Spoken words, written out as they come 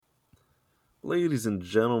Ladies and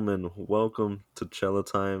gentlemen, welcome to Cello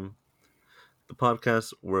Time, the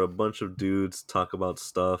podcast where a bunch of dudes talk about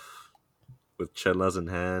stuff with chelas in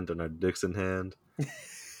hand and our dicks in hand.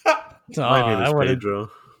 Oh, My name I is wouldn't.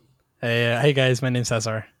 Pedro. Hey guys, my name's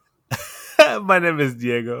Cesar. My name is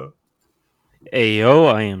Diego. Hey yo,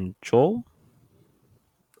 I am Joel.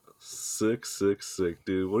 Sick,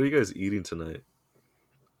 dude. What are you guys eating tonight?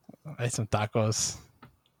 I had some tacos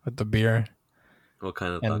with the beer, What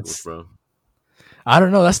kind of and tacos, bro? I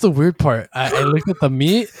don't know. That's the weird part. I looked at the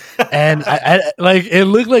meat, and I like it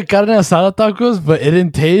looked like carne asada tacos, but it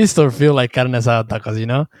didn't taste or feel like carne asada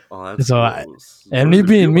tacos. Oh, that's So gross. and What me does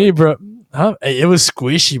it feel being me, like? bro, it was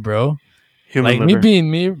squishy, bro. Human Like me liver.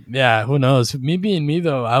 being me, yeah. Who knows? Me being me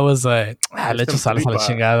though, I was like, le echo some salsa a la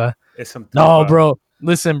tripa. chingada. It's some No, tripa. bro.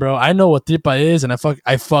 Listen, bro. I know what tripa is, and I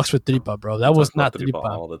fucks with tripa, bro. That We was talk about not tripa tripa.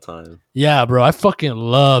 all the time. Yeah, bro. I fucking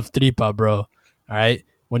love tripa, bro. All right.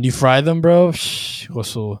 When you fry them, bro.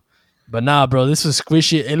 Gozo. But nah, bro. This was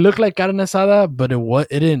squishy. It looked like carne asada, but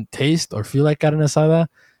it didn't taste or feel like carne asada.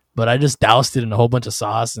 But I just doused it in a whole bunch of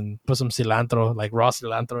sauce and put some cilantro, like raw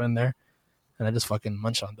cilantro in there. And I just fucking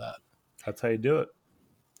munch on that. That's how you do it.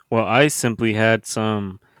 Well, I simply had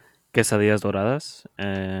some quesadillas doradas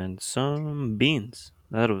and some beans.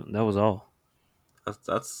 That was all.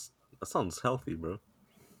 That sounds healthy, bro.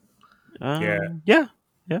 Yeah. Yeah,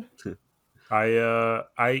 yeah.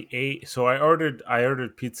 I ate. So I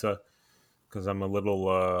ordered pizza because I'm a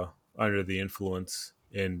little under the influence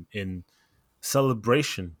in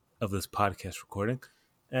celebration of this podcast recording,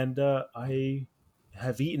 and I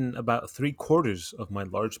have eaten about 3/4 of my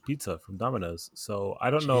large pizza from Domino's. So I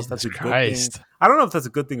don't know if that's Jesus a good thing. Christ. I don't know if that's a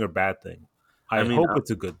good thing or bad thing. I I mean, hope it's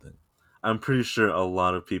a good thing. I'm pretty sure a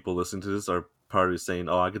lot of people listening to this are probably saying,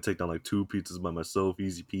 "Oh, I could take down like 2 pizzas by myself,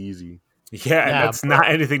 easy peasy." Yeah, and Yeah, that's not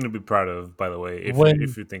anything to be proud of, by the way. when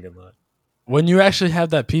If you're thinking that. when you actually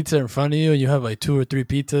have that pizza in front of you and you have like two or three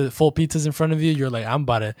full pizzas in front of you, you're like, I'm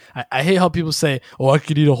about it. I hate how people say, oh, I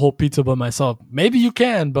could eat a whole pizza by myself. Maybe you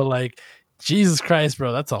can, but like, Jesus Christ,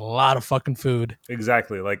 bro, that's a lot of fucking food.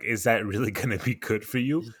 Exactly. Like, is that really going to be good for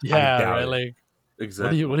you? I Yeah, doubt right. it. Like,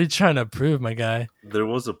 Exactly. what are you trying to prove, my guy? There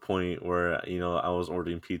was a point where I was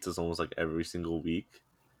ordering pizzas almost like every single week,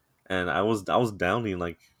 and I was downing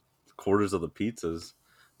like quarters of the pizzas.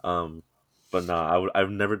 But nah, I've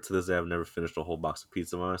never to this day I've never finished a whole box of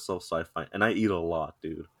pizza by myself. So I find and I eat a lot,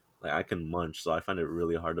 dude. Like I can munch, so I find it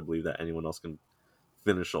really hard to believe that anyone else can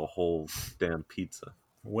finish a whole damn pizza.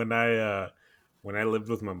 When I lived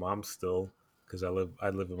with my mom still, because I live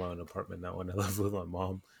in my own apartment now. When I lived with my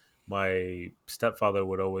mom, my stepfather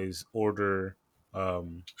would always order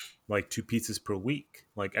um like 2 pizzas per week,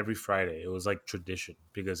 like every Friday. It was like tradition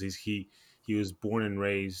because he was born and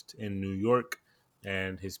raised in New York,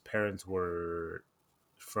 and his parents were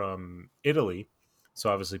from Italy, so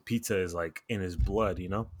obviously pizza is like in his blood.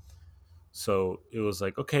 So it was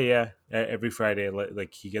like, okay, yeah, every Friday,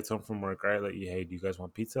 like he gets home from work, right? Like, hey, do you guys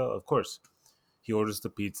want pizza? Of course. He orders the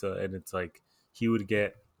pizza, and it's like he would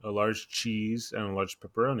get a large cheese and a large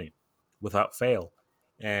pepperoni without fail.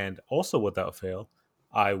 And also without fail,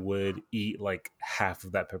 I would eat like half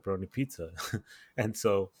of that pepperoni pizza. And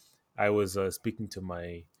so I was speaking to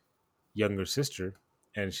my younger sister,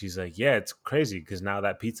 and she's like, yeah, it's crazy because now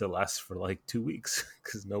that pizza lasts for like 2 weeks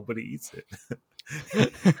because nobody eats it.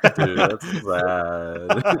 Dude, that's sad.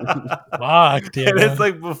 Fuck, And it's Diego.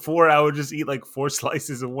 like before I would just eat like 4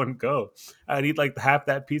 slices in one go. I'd eat like half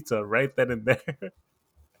that pizza right then and there.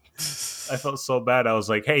 I felt so bad. I was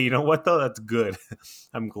like, hey, you know what though? That's good.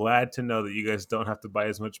 I'm glad to know that you guys don't have to buy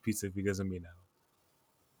as much pizza because of me now.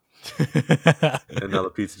 And now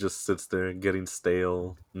the pizza just sits there getting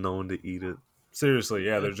stale, no one to eat it. Seriously,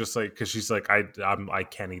 yeah, they're just like, because she's like, I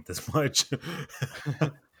can't eat this much.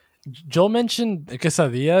 Joel mentioned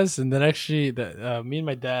quesadillas, and then actually, me and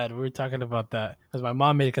my dad we were talking about that because my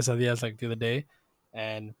mom made quesadillas like the other day,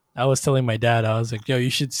 and I was telling my dad, I was like, "Yo,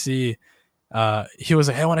 you should see." He was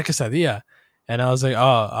like, "Hey, I want a quesadilla," and I was like,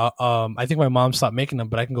 "Oh, I think my mom stopped making them,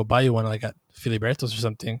 but I can go buy you one like at Filiberto's or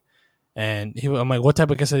something." And I'm like, "What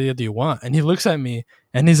type of quesadilla do you want?" And he looks at me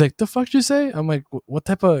and he's like, "The fuck did you say?" I'm like, "What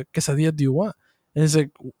type of quesadilla do you want?" And he's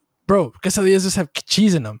like, "Bro, quesadillas just have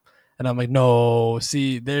cheese in them." And I'm like, "No,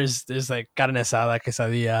 see, there's like carne asada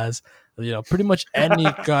quesadillas, pretty much any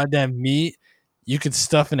goddamn meat you could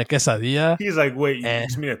stuff in a quesadilla." He's like, wait, you And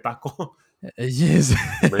just mean a taco? yes,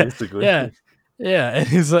 Basically. yeah, yeah. And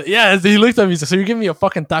he's like, yeah. He looked at me. He's like, so you're giving me a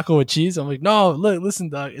fucking taco with cheese? I'm like, no. Look, listen,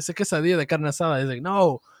 dog. It's a quesadilla de carne asada. He's like,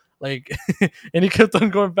 no. Like, and he kept on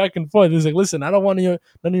going back and forth. He's like, listen, I don't want none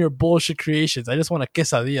of your bullshit creations. I just want a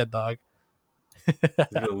quesadilla, dog.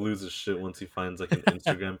 He's gonna lose his shit once he finds like an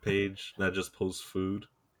Instagram page that just posts food.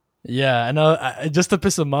 Yeah, I know. Just to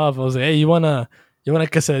piss him off, I was like, "Hey, you want a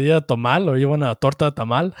quesadilla tamal or you want a torta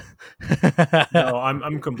tamal?" No,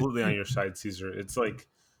 I'm completely on your side, Caesar. It's like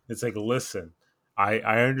listen, I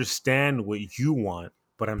understand what you want,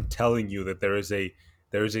 but I'm telling you that there is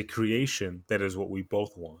a creation that is what we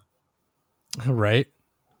both want. Right?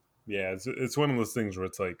 Yeah, it's one of those things where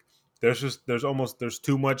it's like there's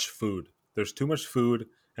too much food. There's too much food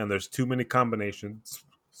and there's too many combinations.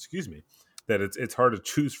 Excuse me. That it's hard to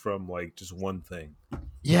choose from like just one thing.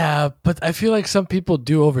 Yeah, but I feel like some people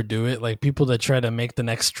do overdo it, like people that try to make the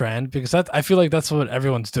next trend, because I feel like that's what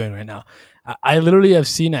everyone's doing right now. I literally have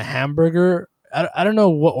seen a hamburger. I don't know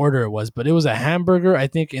what order it was, but it was a hamburger, I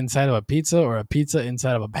think, inside of a pizza or a pizza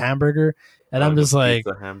inside of a hamburger. And I'm Like a just like,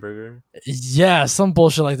 pizza hamburger. yeah, some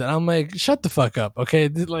bullshit like that. I'm like, shut the fuck up, okay?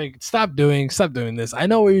 Like, stop doing this. I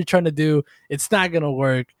know what you're trying to do. It's not gonna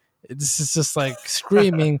work. This is just like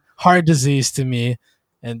screaming heart disease to me,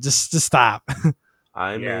 and just stop.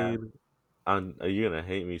 I Yeah. made. Are you gonna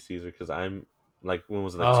hate me, Caesar? Because I'm like, when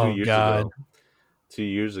was it? Like two Oh years God. ago. 2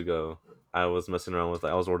 years ago, I was messing around with.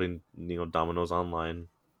 I was ordering, Domino's online,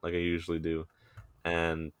 like I usually do,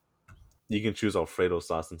 and you can choose Alfredo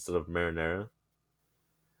sauce instead of marinara.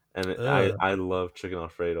 And Ugh. I love chicken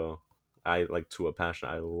Alfredo. I like to a passion.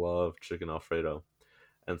 I love chicken Alfredo.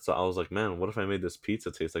 And so I was like, man, what if I made this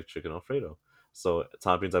pizza taste like chicken Alfredo? So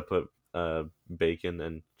toppings, I put bacon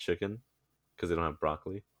and chicken because they don't have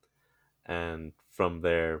broccoli. And from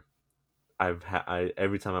there, I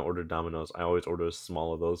every time I order Domino's, I always order a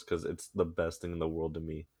small of those because it's the best thing in the world to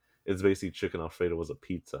me. It's basically chicken Alfredo was a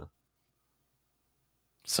pizza.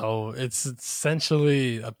 So it's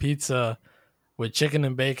essentially a pizza with chicken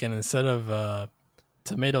and bacon instead of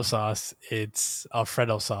tomato sauce. It's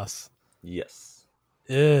Alfredo sauce. Yes,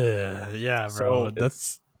 Yeah, yeah, bro. So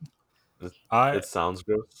That's it, I it sounds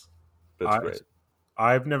gross, but it's I great.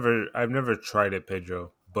 I've never tried it,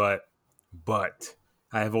 Pedro, but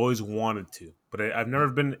I have always wanted to. But I've never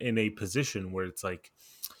been in a position where it's like,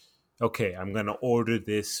 okay, I'm gonna order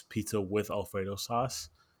this pizza with Alfredo sauce.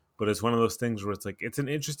 But it's one of those things where it's like it's an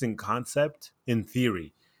interesting concept in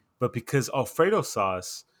theory, but because Alfredo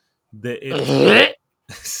sauce, the it's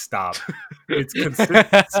stop, its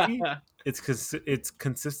consistency, its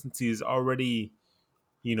consistency is already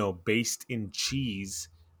based in cheese.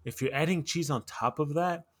 If you're adding cheese on top of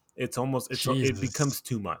that, it Jesus. becomes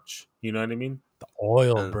too much. You know what I mean? The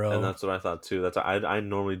oil, And bro. that's what I thought too. That's I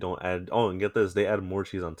normally don't add. Oh, and get this, they add more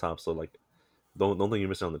cheese on top. So like, don't think you're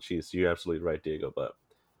missing on the cheese. So you're absolutely right, Diego. But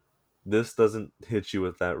this doesn't hit you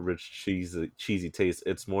with that rich cheesy taste.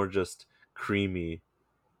 It's more just creamy,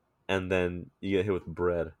 and then you get hit with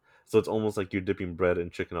bread. So it's almost like you're dipping bread in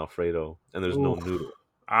chicken Alfredo, and there's no Ooh, noodle.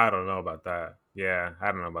 I don't know about that. Yeah,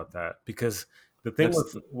 I don't know about that because the thing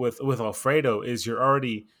Next, with Alfredo is you're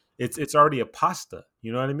already it's already a pasta.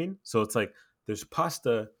 You know what I mean? So it's like there's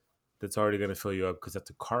pasta that's already going to fill you up because that's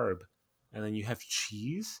a carb, and then you have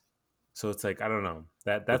cheese. So it's like I don't know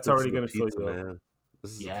but that's this already is a going to fill pizza, you up. man.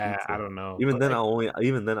 This is a Yeah, I pizza. don't know, Even but then,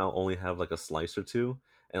 I'll only have like a slice or two,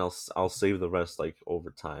 and I'll save the rest like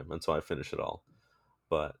over time until I finish it all.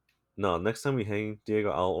 But no, next time we hang,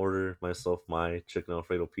 Diego, I'll order myself my chicken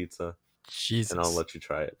Alfredo pizza, and I'll Jesus. let you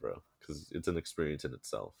try it, bro, because it's an experience in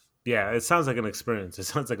itself. yeah, it sounds like an experience. It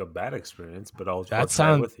sounds like a bad experience, but I'll That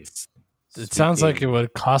try it sounds with you. it sounds like it Speaking,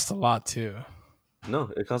 would cost a lot too.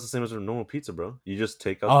 no, it costs the same as a normal pizza, bro. You just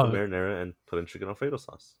take out the Oh, marinara and put in chicken Alfredo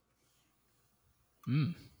sauce.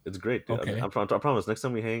 mm, It's great, dude. okay. I promise. Next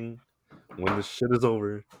time we hang, when this shit is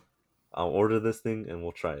over, I'll order this thing and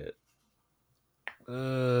we'll try it.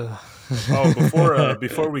 Uh, Oh,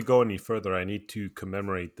 before we go any further, I need to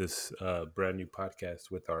commemorate this brand new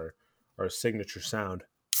podcast with our signature sound.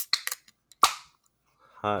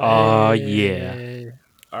 Hot. Yeah. hey.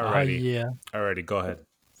 Oh Alrighty, yeah. alrighty, go ahead.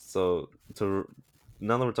 So to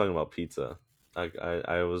now that we're talking about pizza,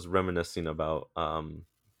 I was reminiscing about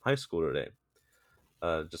high school today.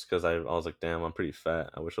 Just because I was like, damn, I'm pretty fat.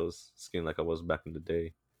 I wish I was skinny like I was back in the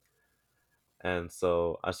day. And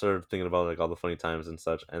so I started thinking about like all the funny times and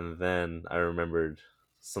such. And then I remembered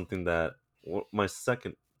something that my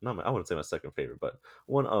second, not my, I wouldn't say my second favorite, but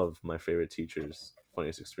one of my favorite teachers'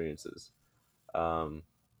 funniest experiences. Um,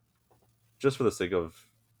 just for the sake of,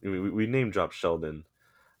 we name dropped Sheldon.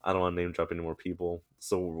 I don't want to name drop any more people,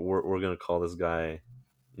 so we're gonna call this guy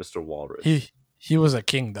Mr. He Walrus. he was a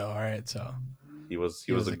king though, all right? So He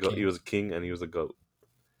he was was a a he king. was a king and he was a goat.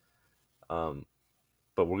 Um,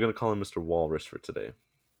 but we're gonna call him Mr. Walrus for today.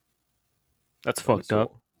 That's So fucked Mr.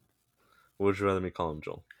 up. What would you rather me call him,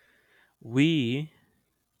 Joel? We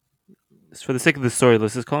for the sake of the story,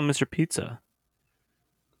 let's just call him Mr. Pizza.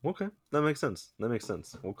 Okay, that makes sense. That makes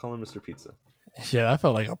sense. We'll call him Mr. Pizza. Yeah, that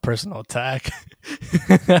felt like a personal attack.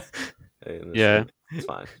 Hey, Yeah. it's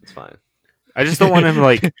fine. It's fine. I just don't want him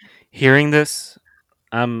like hearing this.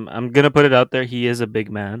 I'm gonna put it out there. He is a big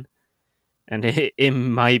man, and it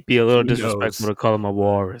might be a little He disrespectful knows. to call him a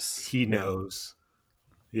walrus. He knows.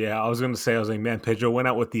 Yeah, I was gonna say, I was like, man, Pedro went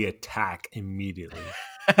out with the attack immediately.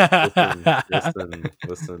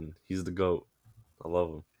 Listen. He's the goat. I love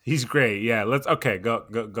him. He's great. Yeah, let's. Okay, go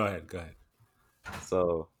ahead. Go ahead.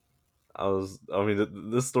 So,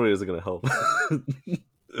 this story isn't gonna help,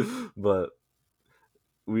 but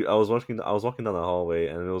I was walking down the hallway,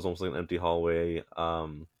 and it was almost like an empty hallway.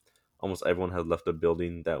 Almost everyone had left the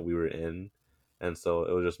building that we were in, and so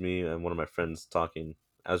it was just me and one of my friends talking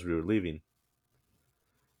as we were leaving.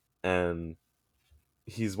 And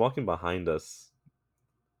he's walking behind us,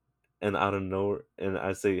 and out of nowhere, and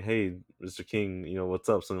I say, "Hey, Mr. King, what's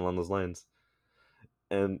up?" Something along those lines.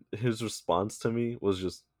 And his response to me was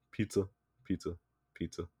just pizza, pizza,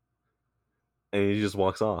 pizza, and he just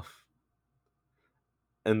walks off.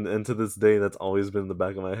 And to this day, that's always been in the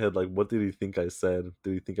back of my head. Like, what did he think I said?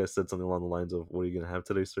 Did he think I said something along the lines of, "What are you gonna have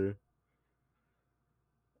today, sir?"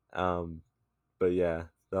 Um, but yeah,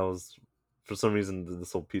 that was, for some reason,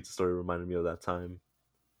 this whole pizza story reminded me of that time.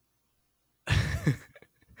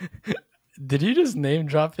 Did you just name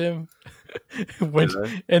drop him? Did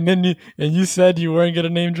I? And you said you weren't gonna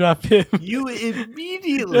name drop him. You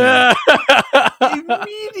immediately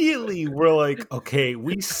were like, okay,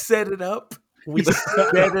 we set it up. We set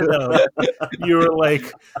it up. You were like,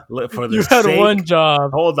 for the You had sake, one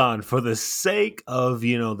job. hold on, for the sake of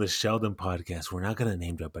the Sheldon podcast, we're not gonna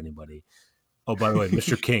name drop anybody. Oh, by the way,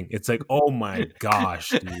 Mr. King, it's like, oh my gosh,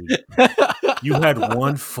 dude, you had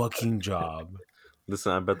one fucking job.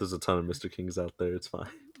 Listen, I bet there's a ton of Mr. Kings out there. It's fine.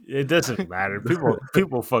 It doesn't matter.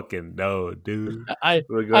 People fucking know, dude. I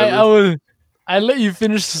Regardless, let you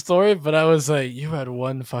finish the story, but I was like, you had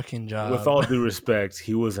one fucking job. With all due respect,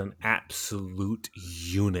 he was an absolute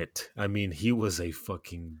unit. I mean, he was a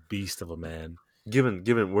fucking beast of a man. given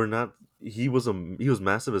we're not, he was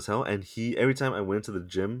massive as hell, and he, every time I went to the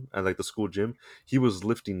gym, at like the school gym, he was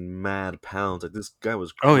lifting mad pounds. Like, this guy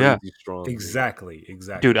was Oh, crazy yeah. strong. dude. Exactly.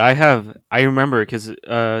 Dude, I remember because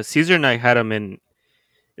Caesar and I had him in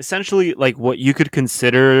essentially like what you could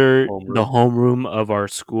consider the homeroom of our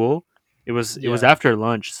school. It was after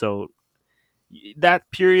lunch, so that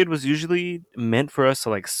period was usually meant for us to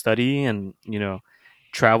like study and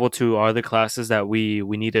travel to other classes that we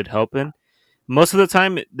needed help in. Most of the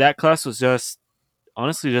time, that class was just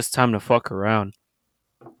honestly just time to fuck around.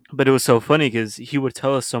 But it was so funny because he would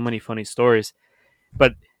tell us so many funny stories.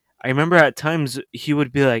 But I remember at times he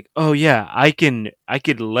would be like, "Oh yeah, I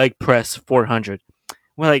could leg press 400."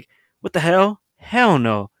 We're like, "What the hell? Hell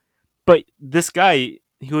no!" But this guy,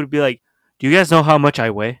 he would be like, "Do you guys know how much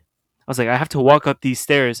I weigh?" I was like, "I have to walk up these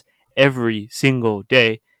stairs every single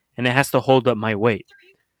day, and it has to hold up my weight."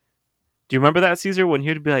 Do you remember that, Caesar? When he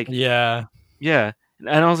would be like, Yeah. "Yeah,"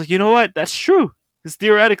 and I was like, "You know what? That's true." Because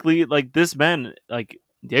theoretically, like this man, like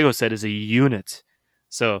Diego said, is a unit.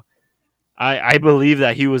 So I believe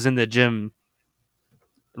that he was in the gym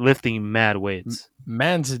lifting mad weights.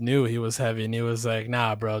 Mans knew he was heavy, and he was like,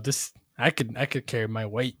 "Nah, bro, this I could carry my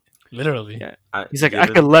weight, literally." Yeah. He's like, "I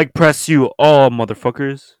could leg press you all,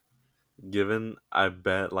 motherfuckers." I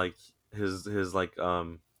bet like his his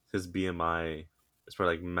BMI is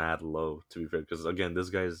probably like mad low, to be fair, because again, this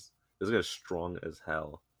guy's strong as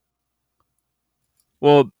hell.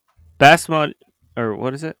 Well, BMI, or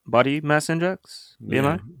what is it? Body mass index? BMI?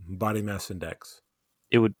 Yeah, body mass index.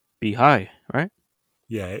 It would be high, right?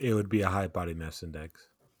 Yeah, it would be a high body mass index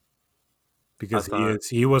because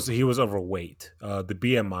he was overweight. The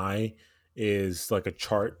BMI is like a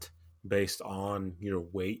chart based on your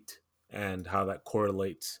weight and how that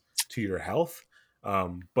correlates to your health.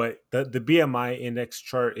 But the BMI index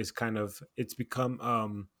chart is it's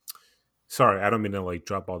become sorry, I don't mean to like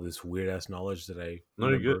drop all this weird ass knowledge that I No,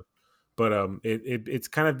 you're remember, good. but it's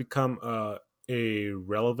kind of become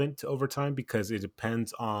irrelevant over time because it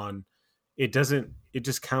depends on it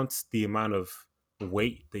just counts the amount of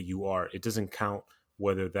weight that you are. It doesn't count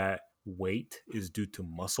whether that weight is due to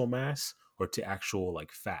muscle mass or to actual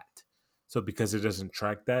like fat. So because it doesn't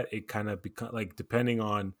track that, it kind of become like depending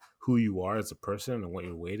on who you are as a person and what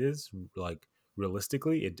your weight is, like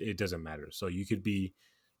realistically, it doesn't matter. So you could be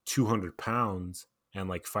 200 pounds and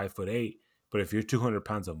like 5'8", but if you're 200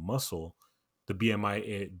 pounds of muscle, the BMI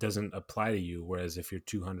it doesn't apply to you. Whereas if you're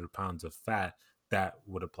 200 pounds of fat, that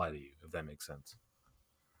would apply to you. If that makes sense.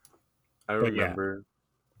 I remember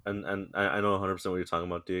and I know 100% what you're talking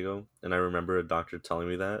about, Diego. And I remember a doctor telling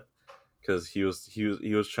me that because he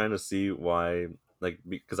was trying to see why, like,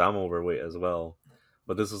 because I'm overweight as well,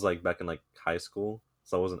 but this was like back in like high school,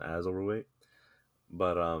 so I wasn't as overweight.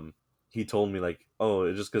 But he told me like, oh,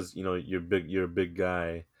 it's just because you're a big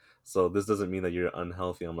guy, so this doesn't mean that you're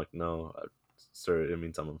unhealthy. I'm like, no, sir, it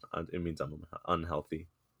means I'm unhealthy.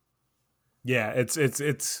 Yeah,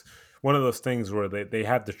 it's one of those things where they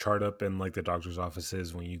have the chart up in like the doctor's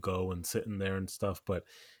offices when you go and sit in there and stuff, but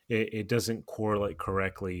it doesn't correlate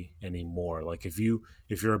correctly anymore. Like if you're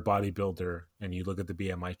a bodybuilder and you look at the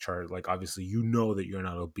BMI chart, like obviously you know that you're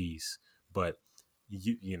not obese, but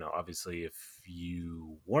obviously if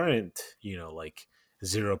you weren't, like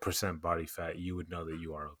 0% body fat, you would know that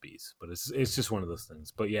you are obese. But it's just one of those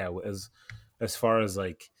things. But yeah, as far as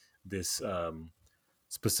like this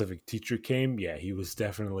specific teacher came, yeah, he was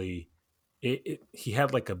definitely he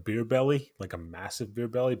had like a beer belly, like a massive beer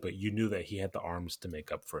belly, but you knew that he had the arms to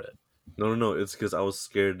make up for it. No, it's because I was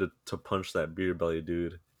scared to punch that beer belly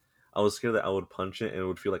dude. I was scared that I would punch it and it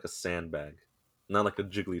would feel like a sandbag, not like a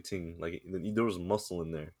jiggly ting. Like there was muscle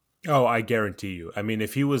in there. Oh, I guarantee you. I mean,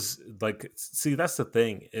 if he was like, see, that's the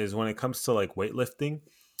thing is when it comes to like weightlifting,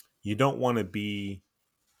 you don't want to be.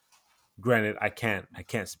 Granted, I can't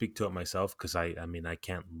speak to it myself because I mean I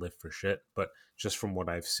can't lift for shit. But just from what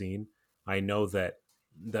I've seen, I know that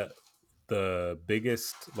the the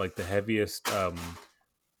biggest, like the heaviest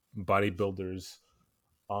bodybuilders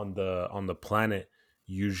on the planet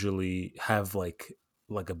usually have like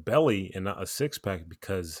a belly and not a six pack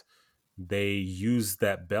because they use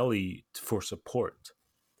that belly for support.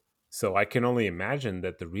 So I can only imagine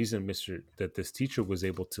that the reason Mr. that this teacher was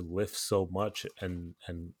able to lift so much and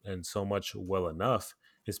so much well enough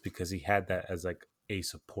is because he had that as like a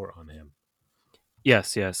support on him.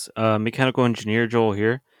 Yes, yes. Mechanical engineer Joel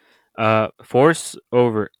here. Force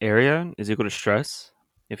over area is equal to stress.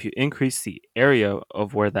 If you increase the area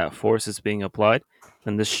of where that force is being applied,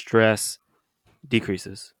 then the stress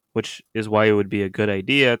decreases, which is why it would be a good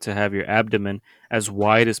idea to have your abdomen as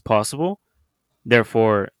wide as possible.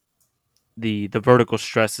 Therefore, the vertical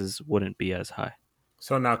stresses wouldn't be as high.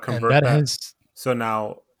 So now And convert that that. is So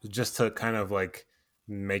now just to kind of like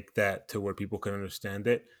make that to where people can understand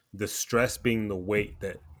it, the stress being the weight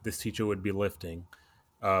that this teacher would be lifting,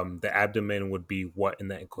 the abdomen would be what in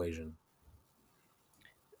that equation?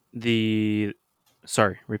 The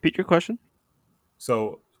Sorry, repeat your question.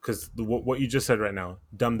 So because what you just said right now,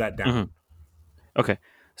 dumb that hmm down. Okay,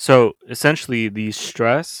 so essentially, the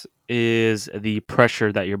stress is the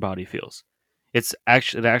pressure that your body feels. It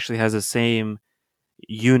actually has the same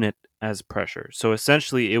unit as pressure. So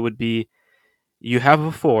essentially, it would be you have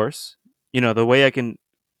a force. The way I can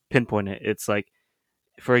pinpoint it, it's like,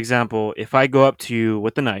 for example, if I go up to you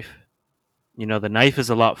with a knife, the knife is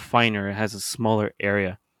a lot finer. It has a smaller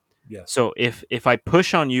area. Yes. So if I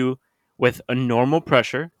push on you with a normal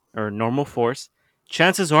pressure or normal force,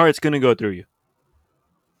 chances are it's going to go through you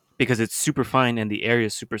because it's super fine and the area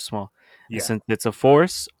is super small. And Yeah. since it's a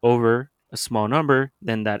force over a small number,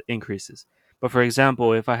 then that increases. But for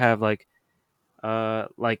example, if I have like a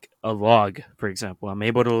log, for example, I'm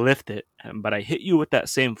able to lift it, but I hit you with that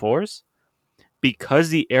same force because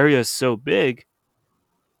the area is so big,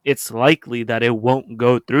 it's likely that it won't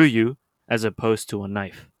go through you as opposed to a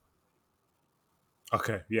knife.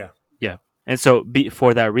 Okay. Yeah. Yeah. And so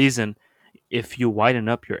for that reason, if you widen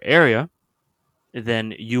up your area,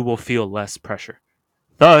 then you will feel less pressure.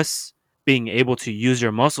 Thus, being able to use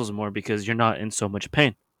your muscles more because you're not in so much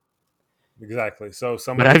pain. Exactly. So But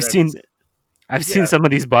somebody I've seen that's I've seen yeah. some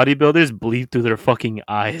of these bodybuilders bleed through their fucking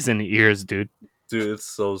eyes and ears, dude. Dude, it's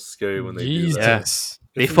so scary when they do that. Yeah. Jesus.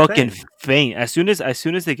 They It's fucking insane. faint as soon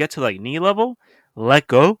as they get to like knee level, let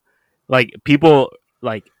go. Like people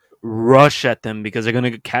like rush at them because they're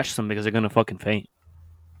gonna catch them because they're gonna fucking faint.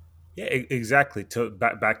 Yeah, exactly. To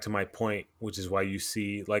back to my point, which is why you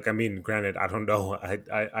see, like, I mean, granted, I don't know,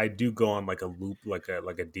 I do go on like a loop, like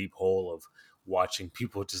a deep hole of watching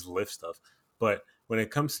people just lift stuff. But when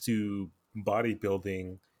it comes to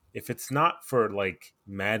bodybuilding, if it's not for like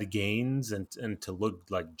mad gains and to look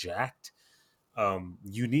like jacked,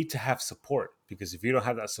 you need to have support because if you don't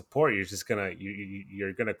have that support, you're just gonna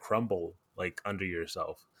you're gonna crumble like under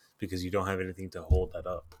yourself because you don't have anything to hold that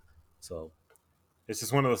up. So it's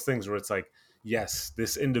just one of those things where it's like, yes,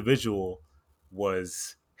 this individual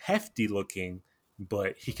was hefty looking,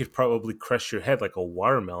 but he could probably crush your head like a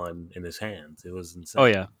watermelon in his hands. It was Oh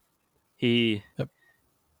insane. yeah. He Yep.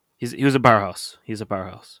 he was a powerhouse. He's a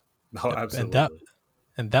powerhouse. Oh, Yep. absolutely.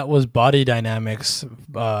 And that was Body Dynamics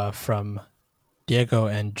from Diego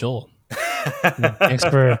and Joel. Thanks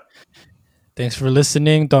for Thanks for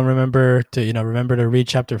listening. Don't remember to read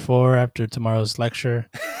chapter 4 after tomorrow's lecture.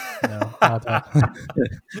 I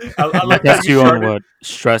like how Test you you on started. what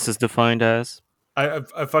stress is defined as. I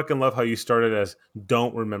fucking love how you started as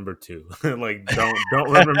don't remember to like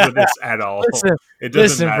don't remember this at all. It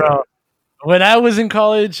doesn't matter. Bro. When I was in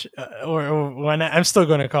college, or when I'm still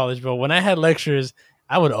going to college, but when I had lectures,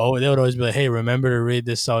 they would always be like, "Hey, remember to read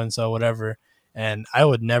this so and so, whatever." And I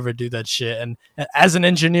would never do that shit. And as an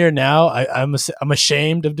engineer now, I'm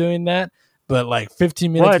ashamed of doing that. But like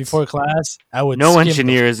 15 minutes What? before class, I would. No skim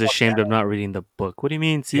engineer the is ashamed of not reading the book. What do you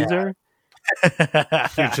mean, Caesar?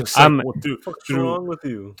 You're just like, What's wrong with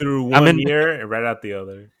you? Through one year and right out the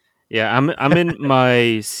other. Yeah, I'm in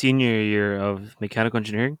my senior year of mechanical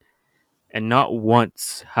engineering, and not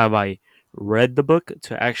once have I read the book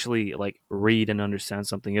to actually like read and understand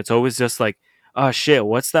something. It's always just like, oh shit,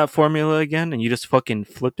 what's that formula again? And you just fucking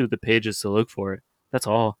flip through the pages to look for it. That's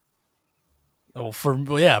all.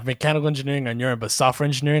 Mechanical engineering on your end, but software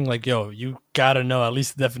engineering, like, yo, you gotta know at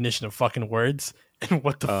least the definition of fucking words and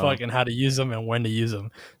what the fuck and how to use them and when to use them.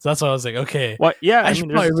 So that's why I was like, okay, what? Yeah, I should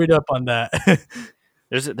probably read up on that.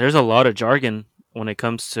 there's a lot of jargon when it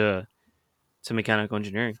comes to mechanical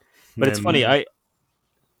engineering, but it's funny. I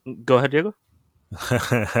go ahead, Diego.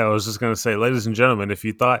 I was just going to say, ladies and gentlemen, if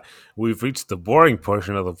you thought we've reached the boring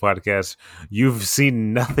portion of the podcast, you've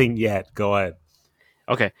seen nothing yet. Go ahead.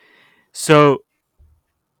 Okay. So,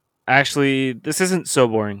 actually, this isn't so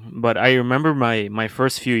boring, but I remember my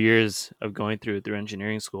first few years of going through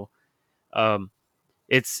engineering school.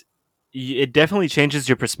 It definitely changes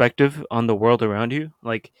your perspective on the world around you.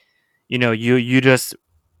 Like, you just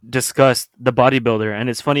discussed the bodybuilder, and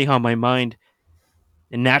it's funny how my mind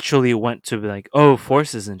naturally went to like, oh,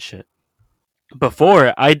 forces and shit.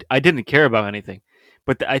 Before, I didn't care about anything,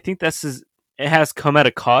 but I think it has come at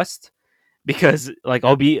a cost, because like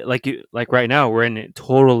I'll be like right now we're in a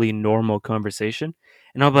totally normal conversation,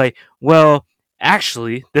 and I'll be like, well,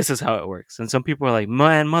 actually, this is how it works, and some people are like,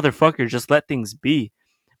 man, motherfucker, just let things be.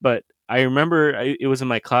 But I remember it was in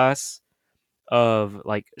my class of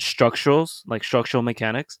like structural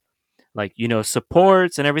mechanics, like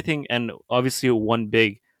supports and everything, and obviously one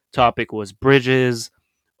big topic was bridges,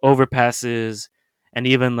 overpasses, and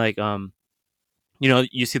even like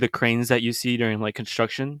you see the cranes that you see during like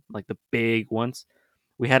construction, like the big ones.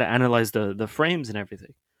 We had to analyze the frames and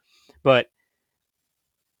everything. But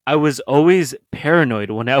I was always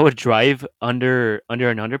paranoid when I would drive under an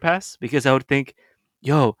underpass, because I would think,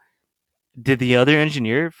 yo, did the other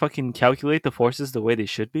engineer fucking calculate the forces the way they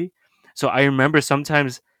should be? So I remember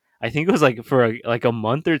sometimes, I think it was like for like a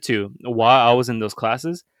month or two while I was in those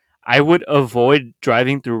classes, I would avoid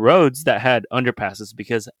driving through roads that had underpasses,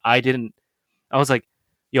 because I was like,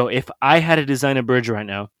 yo, if I had to design a bridge right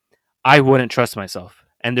now, I wouldn't trust myself.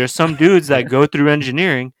 And there's some dudes that go through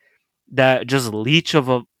engineering that just leech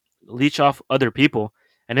off other people,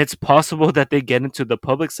 and it's possible that they get into the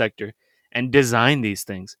public sector and design these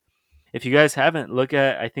things. If you guys haven't, look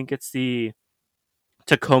at, I think it's the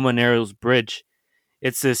Tacoma Narrows Bridge.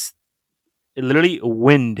 It's literally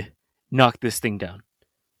wind knocked this thing down.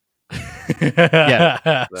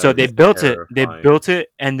 Yeah. So they built it,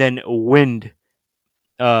 and then wind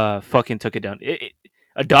fucking took it down.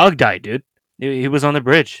 A dog died, dude. He was on the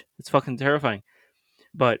bridge. It's fucking terrifying.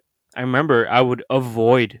 But I remember I would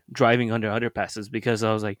avoid driving under underpasses, because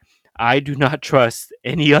I was like, I do not trust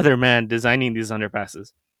any other man designing these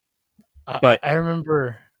underpasses. But I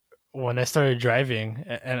remember when I started driving,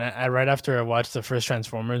 and I right after I watched the first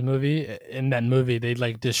Transformers movie. In that movie, they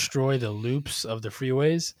like destroy the loops of the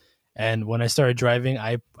freeways. And when I started driving,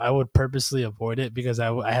 I would purposely avoid it, because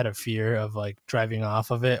I had a fear of like driving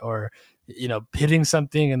off of it, or hitting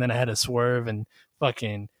something, and then I had to swerve and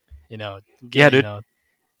fucking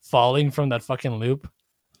falling from that fucking loop.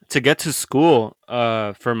 To get to school,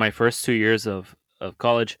 for my first 2 years of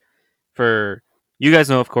college, for you guys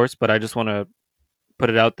know, of course, but I just want to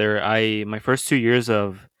put it out there. My first 2 years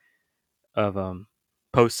of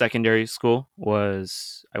post secondary school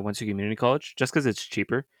was, I went to community college just because it's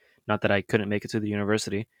cheaper. Not that I couldn't make it to the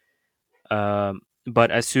university.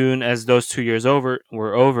 But as soon as those 2 years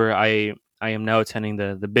were over, I am now attending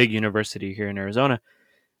the big university here in Arizona.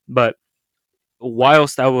 But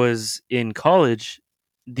whilst I was in college,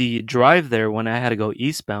 the drive there, when I had to go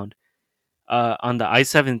eastbound, on the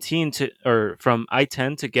I-17 or from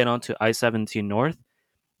I-10 to get onto I-17 North,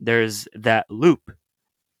 there's that loop.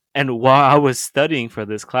 And while I was studying for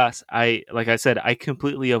this class, like I said, I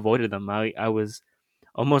completely avoided them. I was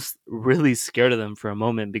almost really scared of them for a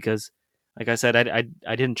moment, because, like I said,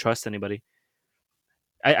 I didn't trust anybody.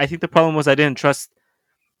 I think the problem was I didn't trust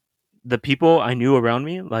the people I knew around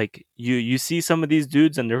me, like you see some of these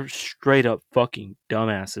dudes and they're straight up fucking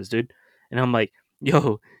dumbasses, dude. And I'm like,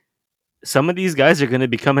 yo, some of these guys are gonna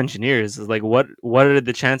become engineers. Like, what are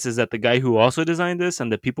the chances that the guy who also designed this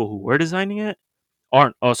and the people who were designing it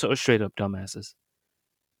aren't also straight up dumbasses?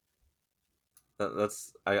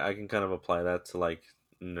 That's I can kind of apply that to like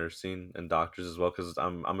nursing and doctors as well, because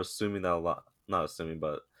I'm assuming that a lot, not assuming,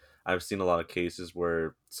 but I've seen a lot of cases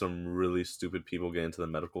where some really stupid people get into the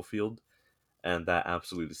medical field, and that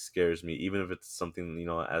absolutely scares me. Even if it's something,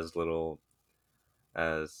 as little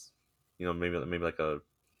as, maybe like an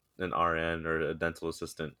RN or a dental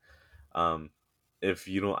assistant. Um, if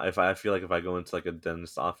you don't, if I feel like if I go into like a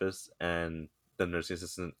dentist office and the nursing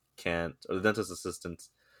assistant can't, or the dentist assistant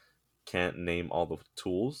can't name all the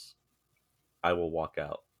tools, I will walk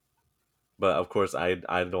out. But of course, I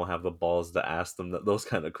don't have the balls to ask them those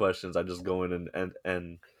kind of questions. I just go in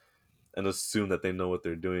and assume that they know what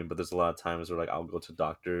they're doing. But there's a lot of times where like I'll go to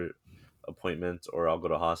doctor appointments or I'll go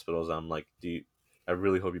to hospitals. I'm like, I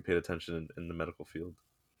really hope you paid attention in the medical field.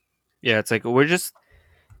 Yeah, it's like I'm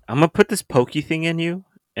gonna put this pokey thing in you,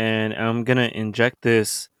 and I'm gonna inject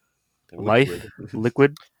this life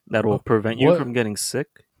liquid that will prevent you from getting sick.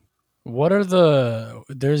 What are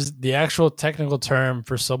there's the actual technical term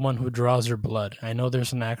for someone who draws your blood? I know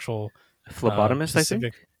there's an actual phlebotomist, specific, I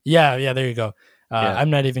think. Yeah, there you go. Yeah. I'm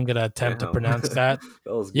not even gonna attempt to pronounce that.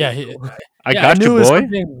 That was good. Yeah, I got you, boy.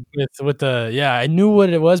 With the I knew what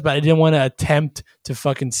it was, but I didn't want to attempt to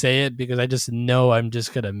fucking say it because I just know I'm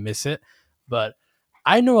just gonna miss it. But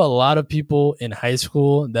I know a lot of people in high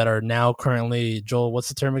school that are now currently, Joel, what's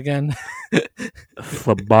the term again?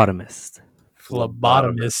 Phlebotomist.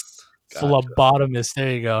 Phlebotomist. Gotcha. Phlebotomist.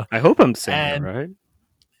 There you go. I hope I'm saying that right.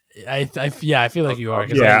 I feel like you are.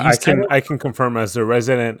 Yeah, I can confirm as a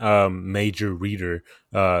resident major reader,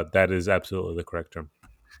 that is absolutely the correct term.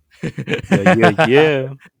 Yeah.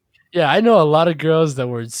 Yeah, I know a lot of girls that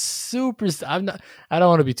were super. I don't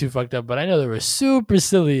want to be too fucked up, but I know they were super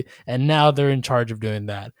silly, and now they're in charge of doing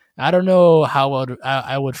that. I don't know how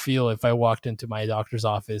I would feel if I walked into my doctor's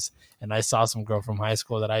office and I saw some girl from high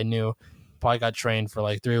school that I knew, probably got trained for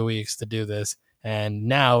like 3 weeks to do this, and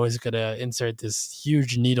now is gonna insert this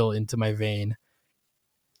huge needle into my vein.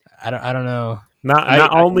 I don't know.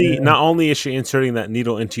 Not only is she inserting that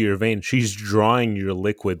needle into your vein, she's drawing your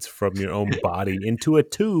liquids from your own body into a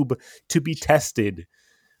tube to be tested.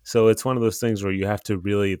 So it's one of those things where you have to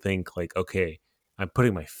really think like, okay, I'm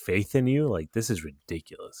putting my faith in you. Like, this is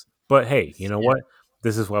ridiculous. But hey, you know what?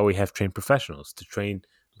 This is why we have trained professionals to train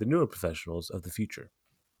the newer professionals of the future.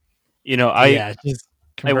 I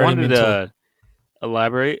wanted to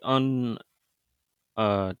elaborate on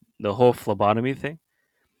the whole phlebotomy thing.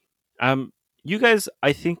 You guys,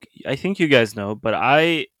 I think you guys know, but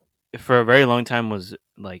I, for a very long time, was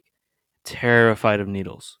like terrified of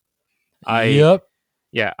needles. I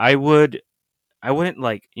wouldn't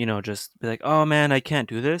like, just be like, oh man, I can't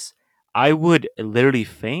do this. I would literally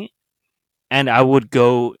faint, and I would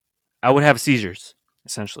have seizures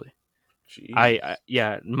essentially.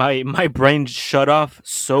 Jeez. My brain shut off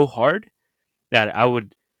so hard that I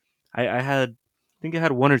think I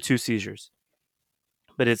had 1 or 2 seizures.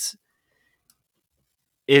 But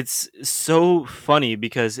it's so funny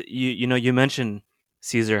because you mentioned,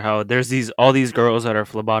 Caesar, how there's all these girls that are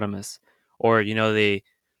phlebotomists, or they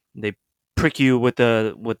prick you with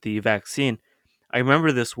the vaccine. I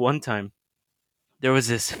remember this one time there was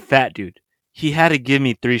this fat dude. He had to give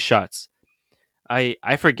me 3 shots.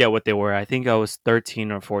 I forget what they were. I think I was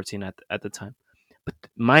 13 or 14 at the time. But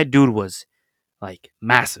my dude was like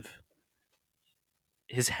massive.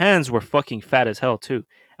 His hands were fucking fat as hell too.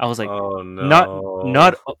 I was like, oh, no.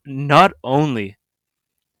 not only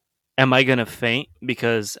am I gonna faint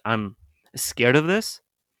because I'm scared of this,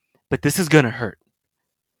 but this is gonna hurt.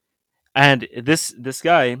 And this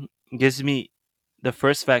guy gives me the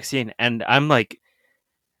first vaccine, and I'm like,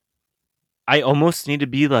 I almost need to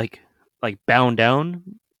be like bound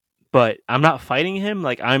down, but I'm not fighting him.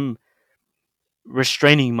 Like, I'm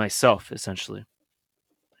restraining myself essentially.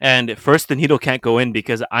 And at first, the needle can't go in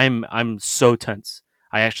because I'm so tense.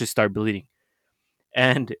 I actually start bleeding,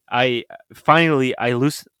 and I finally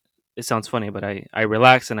loosen. It sounds funny, but I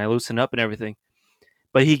relax and I loosen up and everything.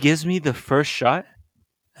 But he gives me the first shot.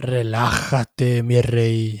 Relájate, mi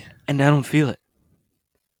rey. And I don't feel it.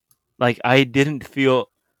 Like, I didn't feel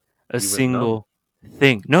a single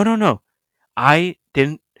thing. No. I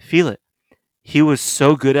didn't feel it. He was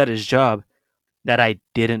so good at his job that I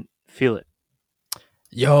didn't feel it.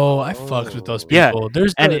 Yo, I fucked with those people. Yeah,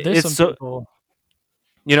 there's some people.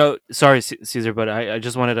 Sorry, Caesar, but I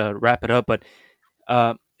just wanted to wrap it up. But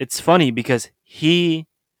it's funny because he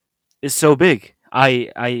is so big.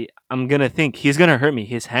 I'm gonna think he's gonna hurt me.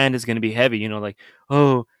 His hand is gonna be heavy. You know, like,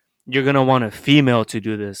 oh, you're gonna want a female to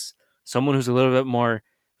do this. Someone who's a little bit more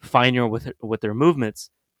finer with their movements.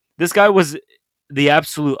 This guy was the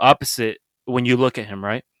absolute opposite when you look at him,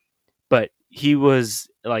 right? But he was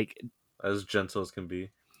like As gentle as can be.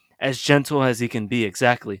 as gentle as he can be,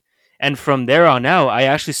 exactly. And from there on out, I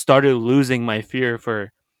actually started losing my fear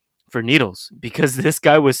for needles because this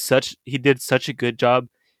guy was such he did such a good job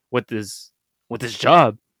with his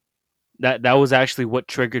job that was actually what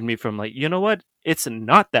triggered me from like, you know what, it's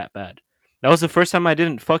not that bad. That was the first time I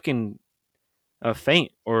didn't fucking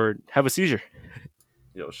faint or have a seizure.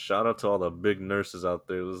 Yo, shout out to all the big nurses out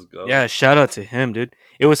there. Let's go. Yeah, shout out to him, dude.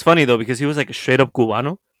 It was funny though because he was like a straight up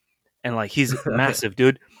cubano and like he's massive,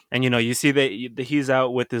 dude. And you know, you see that he's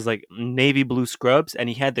out with his like navy blue scrubs and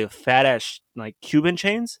he had the fat ass like Cuban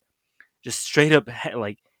chains just straight up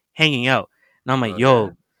like hanging out. And I'm like, Oh, yo,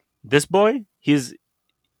 yeah. this boy,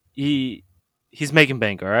 he he's making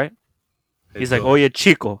bank, all right? Hey, He's like, Joe. oye,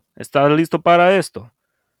 chico, ¿estás listo para esto?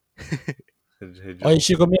 Hey, Joe. Oye,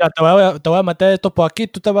 chico, mira, te voy a meter esto por aquí,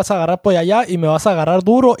 tú te vas a agarrar por allá y me vas a agarrar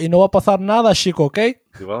duro y no va a pasar nada, chico, ¿ok?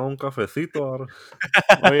 Te va a dar un cafecito ahora.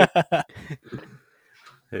 Oye.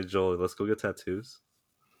 Hey, Joel, let's go get tattoos.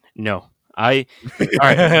 No, all right.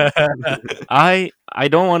 I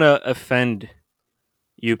don't want to offend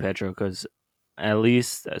you, Pedro, because at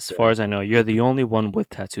least as far as I know, you're the only one with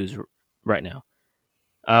tattoos right now.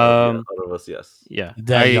 Yeah, out of us, yes. Yeah,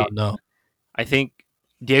 That y'all know. I think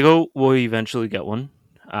Diego will eventually get one.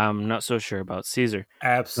 I'm not so sure about Caesar.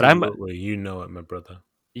 Absolutely, you know it, my brother.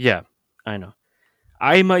 Yeah, I know.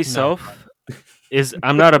 I myself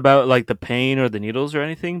I'm not about like the pain or the needles or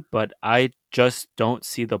anything, but I just don't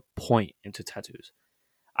see the point into tattoos.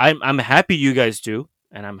 I'm happy you guys do,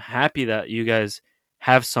 and I'm happy that you guys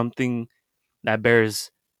have something that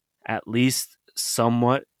bears at least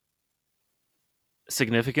somewhat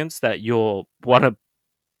significance that you'll want to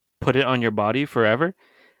put it on your body forever.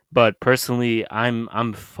 But personally,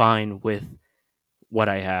 I'm fine with what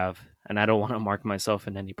I have, and I don't want to mark myself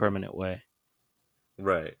in any permanent way.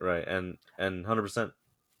 Right, and 100%.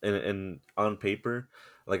 And on paper,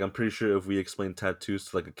 like I'm pretty sure if we explained tattoos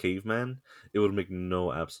to like a caveman, it would make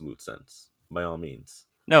no absolute sense. By all means.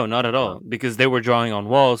 No, not at all, because they were drawing on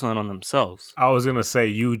walls, not on themselves. I was gonna say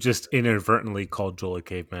you just inadvertently called Joel a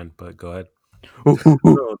caveman, but go ahead.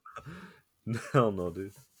 No, hell no,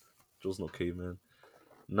 dude. Joel's no caveman.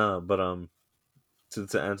 Nah, but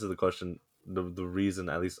to answer the question, the reason,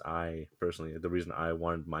 at least I personally, the reason I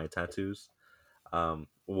wanted my tattoos,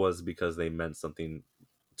 was because they meant something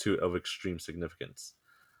of extreme significance.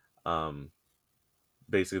 Um,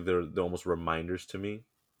 Basically, they're almost reminders to me.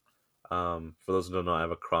 For those who don't know, I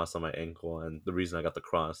have a cross on my ankle, and the reason I got the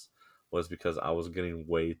cross was because I was getting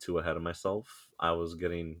way too ahead of myself. I was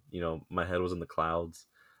getting, my head was in the clouds.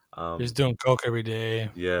 Just doing coke every day.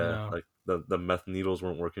 Yeah, like the meth needles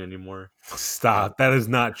weren't working anymore. Stop. That is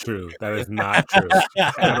not true. That is not true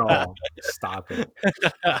at all. Stop it.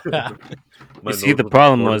 You see, the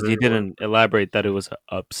problem was he didn't elaborate that it was an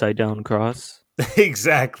upside down cross.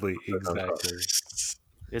 Exactly.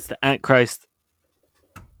 It's the Antichrist.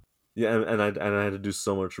 Yeah, and I had to do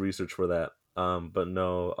so much research for that. But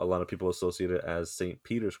no, a lot of people associate it as Saint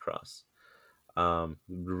Peter's cross. The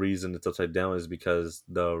reason it's upside down is because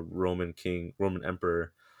the Roman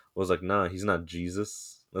emperor was like, nah, he's not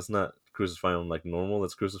Jesus. Let's not crucify him like normal.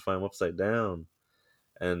 Let's crucify him upside down.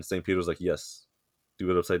 And Saint Peter was like, yes, do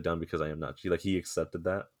it upside down because I am not. He accepted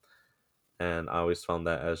that, and I always found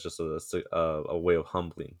that as just a way of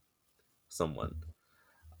humbling someone.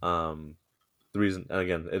 The reason, and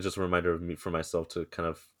again, it's just a reminder of me for myself to kind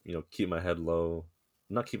of keep my head low,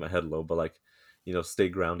 not keep my head low, but like stay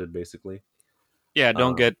grounded basically. Yeah,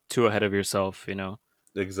 don't get too ahead of yourself.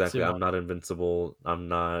 Exactly. I'm not invincible. I'm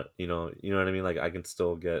not, you know what I mean? Like I can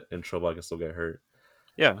still get in trouble. I can still get hurt.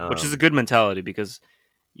 Yeah, which is a good mentality because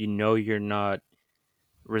you're not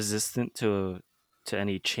resistant to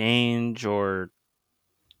any change or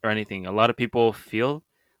anything. A lot of people feel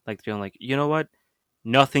like they're like, you know what?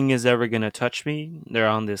 Nothing is ever gonna touch me. They're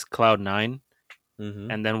on this cloud 9,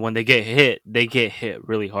 and then when they get hit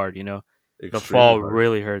really hard. The fall hard.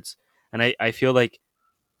 really hurts, and I feel like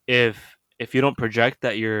if you don't project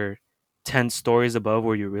that you're 10 stories above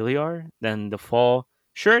where you really are, then the fall,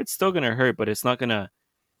 sure, it's still gonna hurt, but it's not gonna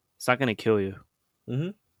kill you.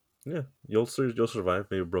 Yeah, you'll survive.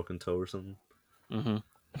 Maybe a broken toe or something.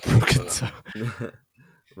 Broken toe.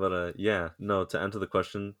 But yeah, no. To answer the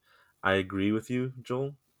question, I agree with you,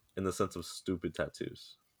 Joel, in the sense of stupid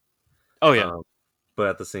tattoos. Oh yeah, but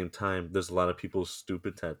at the same time, there's a lot of people's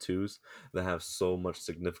stupid tattoos that have so much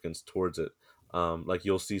significance towards it. Like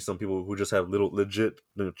you'll see some people who just have little legit,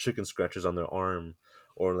 chicken scratches on their arm,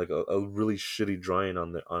 or like a really shitty drawing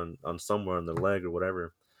on the on somewhere on their leg or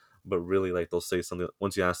whatever. But really, like they'll say something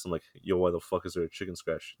once you ask them, like, "Yo, why the fuck is there a chicken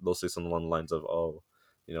scratch?" They'll say something along the lines of, "Oh,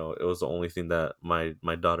 it was the only thing that my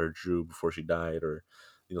daughter drew before she died," or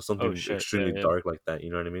Oh something shit. Yeah, extremely yeah. dark like that.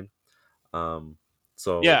 You know what I mean? Um,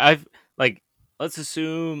 so Yeah, I've like let's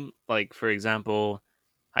assume like for example,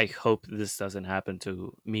 I hope this doesn't happen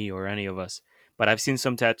to me or any of us, but I've seen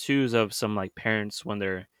some tattoos of some like parents when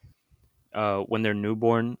their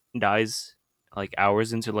newborn dies like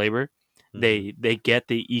hours into labor, mhm. they get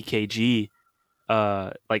the EKG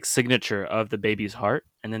like signature of the baby's heart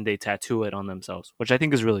and then they tattoo it on themselves, which I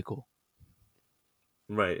think is really cool.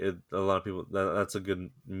 Right. A lot of people that's a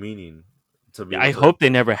good meaning to be Yeah, able I to. hope they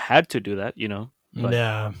never had to do that, you know, but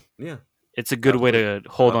Yeah. Yeah, it's a good way absolutely. to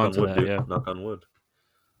hold Knock on on to wood, that. dude. Yeah. Knock on wood.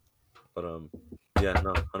 But yeah,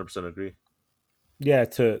 no, 100% agree. Yeah,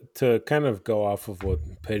 to kind of go off of what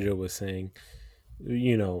Pedro was saying,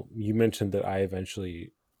 you mentioned that I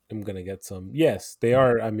eventually am gonna get some. Yes, they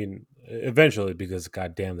are. I mean, eventually, because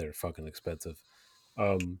goddamn, they're fucking expensive.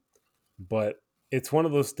 Um, but it's one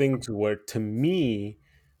of those things where, to me,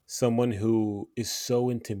 someone who is so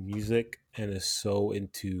into music and is so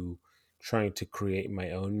into trying to create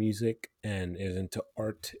my own music and is into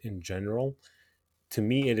art in general, to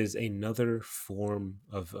me it is another form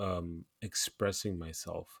of expressing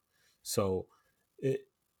myself. So it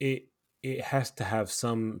it it has to have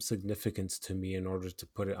some significance to me in order to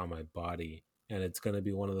put it on my body, and it's going to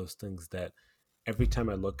be one of those things that every time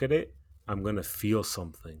I look at it, I'm going to feel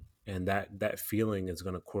something, and that feeling is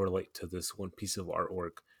going to correlate to this one piece of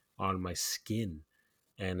artwork on my skin,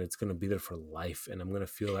 and it's going to be there for life, and I'm going to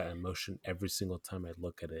feel that emotion every single time I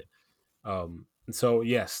look at it. And so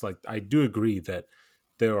yes, like I do agree that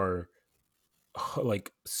there are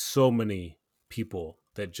like so many people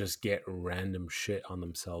that just get random shit on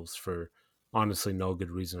themselves for honestly no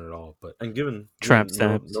good reason at all. But And given Tramp no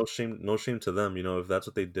stamps. no shame to them. If that's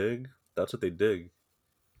what they dig, that's what they dig.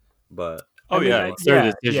 But Oh I mean, yeah, it's their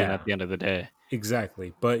yeah, decision yeah, at the end of the day.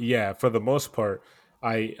 exactly. But yeah, for the most part,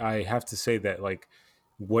 I have to say that like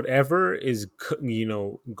whatever is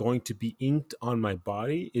going to be inked on my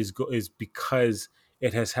body is because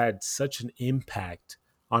it has had such an impact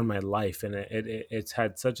on my life, and it's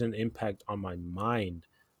had such an impact on my mind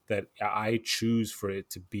that I choose for it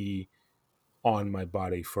to be on my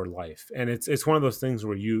body for life. And it's one of those things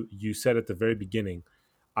where you said at the very beginning,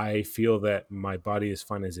 I feel that my body is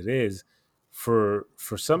fine as it is. For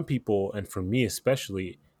some people, and for me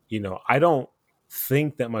especially, I don't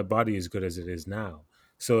think that my body is good as it is now.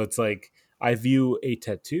 So it's like I view a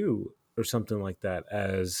tattoo or something like that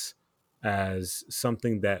as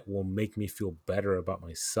something that will make me feel better about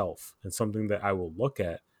myself, and something that I will look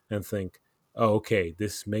at and think, oh, okay,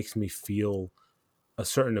 this makes me feel a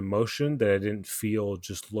certain emotion that I didn't feel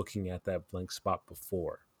just looking at that blank spot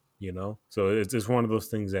before. So it's one of those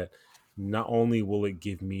things that not only will it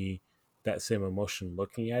give me that same emotion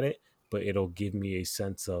looking at it, but it'll give me a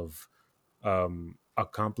sense of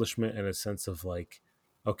accomplishment and a sense of like,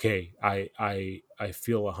 okay, I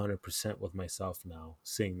feel 100% with myself now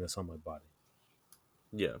seeing this on my body.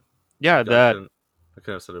 yeah, Yeah, I that couldn't I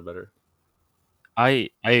couldn't have said it better. I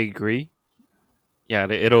agree. Yeah,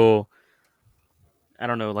 it'll I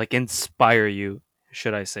don't know, like inspire you,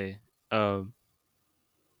 should I say? Um,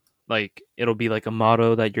 like it'll be like a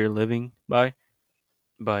motto that you're living by.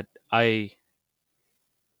 But I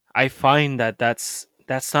find that that's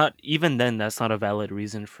not even then that's not a valid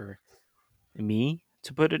reason for me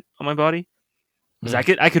to put it on my body because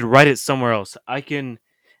Mm. I could write it somewhere else. I can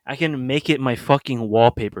make it my fucking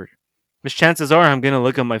wallpaper. Because chances are I'm gonna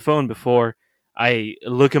look at my phone before I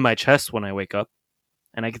look at my chest when I wake up,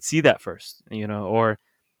 and I could see that first, or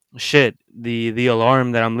shit, the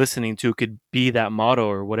alarm that I'm listening to could be that motto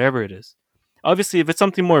or whatever it is. Obviously, if it's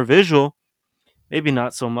something more visual, maybe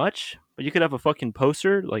not so much, but you could have a fucking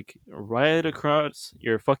poster like right across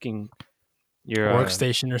your fucking A your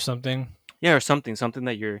workstation or something. yeah, or something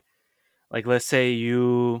that you're like. Let's say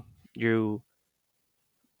you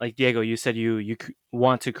like Diego. You said you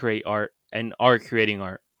want to create art and are creating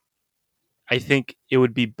art. I think it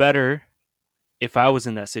would be better if I was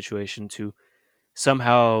in that situation to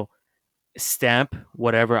somehow stamp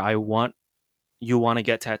whatever I want you want to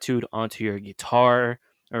get tattooed onto your guitar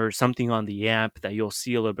or something on the amp that you'll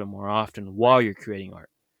see a little bit more often while you're creating art.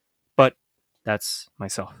 But that's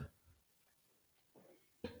myself.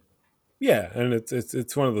 Yeah, and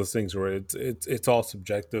it's one of those things where it's all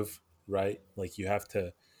subjective, right? Like you have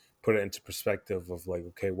to put it into perspective of like,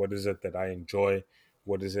 okay, what is it that I enjoy?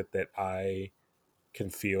 What is it that I can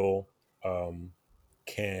feel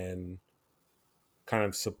can kind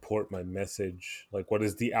of support my message? Like, what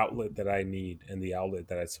is the outlet that I need and the outlet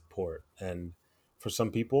that I support? And for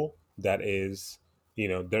some people, that is,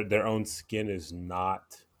 their own skin is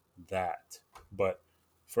not that. But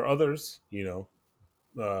for others,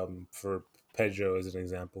 for Pedro as an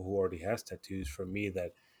example, who already has tattoos, for me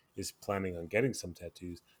that is planning on getting some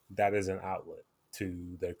tattoos, that is an outlet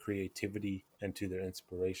to their creativity and to their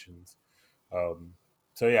inspirations. Um,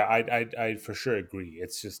 so yeah, I for sure agree.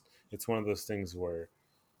 It's one of those things where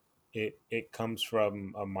it comes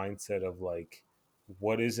from a mindset of like,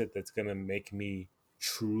 what is it that's gonna make me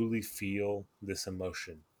truly feel this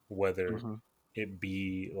emotion, whether Mm-hmm. it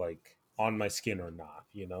be like on my skin or not.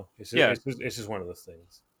 Yeah, It's just one of those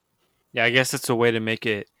things. yeah. I guess it's a way to make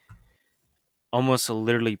it almost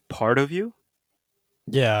literally part of you.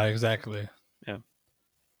 Yeah, exactly. Yeah.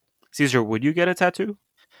 Caesar, would you get a tattoo?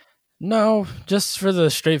 No, just for the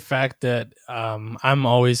straight fact that I'm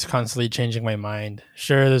always constantly changing my mind.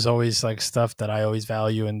 Sure, there's always like stuff that I always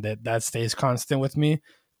value and that stays constant with me.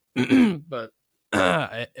 But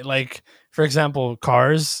like for example,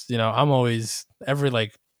 cars, I'm always every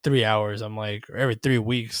like 3 hours, I'm like, or every 3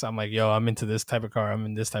 weeks, I'm like, yo, I'm into this type of car, I'm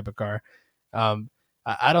in this type of car.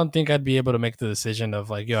 I don't think I'd be able to make the decision of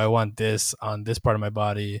like, yo, I want this on this part of my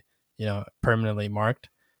body, permanently marked.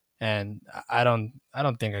 And I don't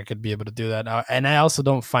think I could be able to do that. And I also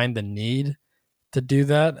don't find the need to do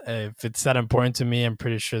that. If it's that important to me, I'm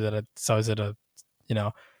pretty sure that it's always at a, you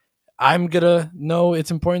know, I'm gonna know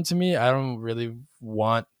it's important to me. I don't really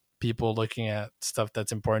want people looking at stuff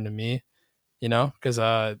that's important to me, because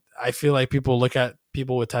I feel like people look at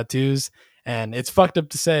people with tattoos, and it's fucked up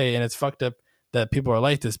to say, and it's fucked up that people are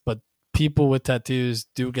like this, but people with tattoos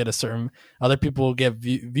do get a certain, other people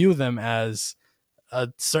view them as a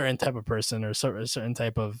certain type of person or a certain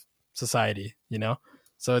type of society.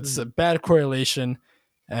 So it's a bad correlation,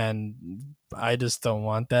 and I just don't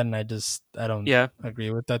want that, and I don't Yeah,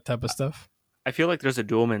 agree with that type of stuff. I feel like there's a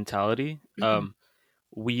dual mentality.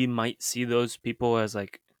 We might see those people as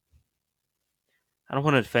like, I don't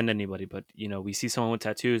want to offend anybody, but we see someone with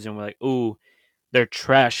tattoos and we're like, "Ooh, they're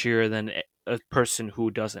trashier than a person who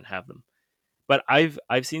doesn't have them." But I've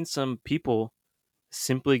seen some people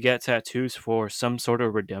simply get tattoos for some sort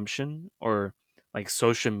of redemption or like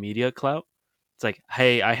social media clout. It's like,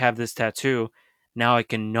 "Hey, I have this tattoo. Now I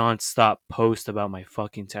can nonstop post about my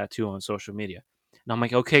fucking tattoo on social media." And I'm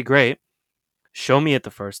like, "Okay, great. Show me it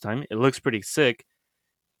the first time. It looks pretty sick,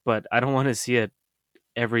 but I don't want to see it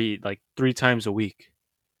every like 3 times a week."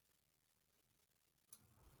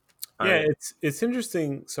 Yeah, I it's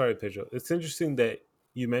interesting. Sorry, Pedro. It's interesting that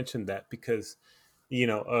you mentioned that because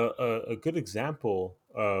a good example,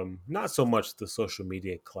 not so much the social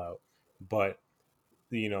media clout, but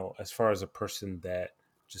as far as a person that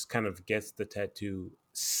just kind of gets the tattoo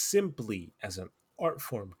simply as an art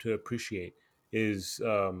form to appreciate is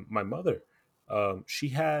my mother. She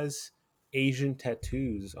has Asian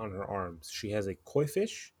tattoos on her arms. She has a koi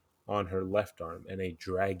fish on her left arm and a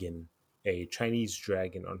dragon, a Chinese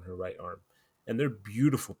dragon on her right arm. And they're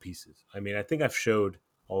beautiful pieces. I mean, I think I've showed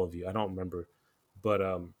all of you. I don't remember, but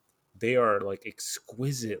they are like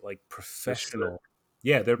exquisite, like just professional.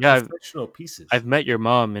 Yeah, they're Yeah, professional pieces. I've met your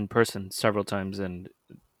mom in person several times, and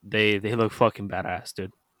they look fucking badass,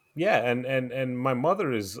 dude. Yeah, and my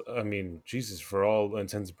mother is, I mean, Jesus, for all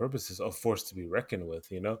intents and purposes, a force to be reckoned with.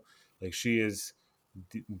 Like she is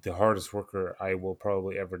the hardest worker I will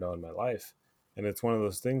probably ever know in my life, and it's one of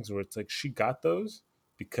those things where it's like she got those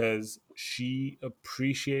because she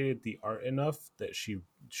appreciated the art enough that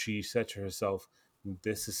she said to herself,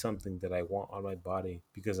 "This is something that I want on my body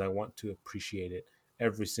because I want to appreciate it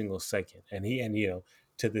every single second." And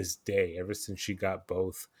to this day, ever since she got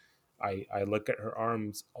both, I look at her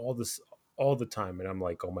arms all the time and I'm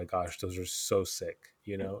like, oh my gosh, those are so sick.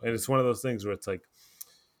 And it's one of those things where it's like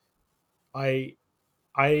I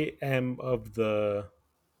I am of the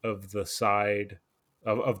side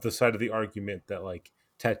of the side of the argument that like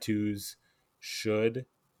tattoos should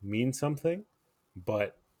mean something,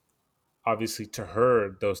 but obviously to her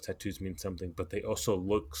those tattoos mean something, but they also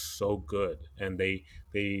look so good and they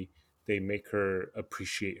they make her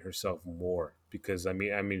appreciate herself more because I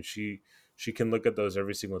mean she can look at those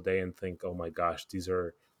every single day and think, oh my gosh, these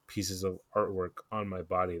are pieces of artwork on my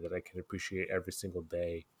body that I can appreciate every single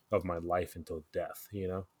day of my life until death.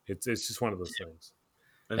 It's just one of those things.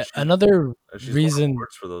 and she's Another and she's won reason.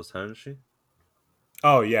 awards for those, hasn't she?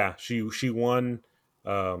 Oh yeah, she won.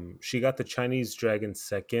 She got the Chinese dragon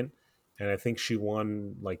second. and I think she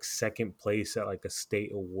won like second place at like a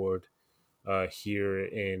state award here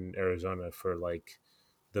in Arizona for like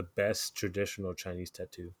the best traditional Chinese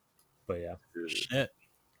tattoo. But yeah, Shit.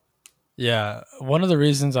 Yeah, one of the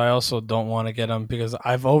reasons I also don't want to get them because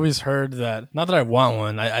I've always heard that not that I want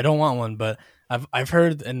one, I don't want one, but I've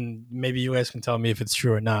heard, and maybe you guys can tell me if it's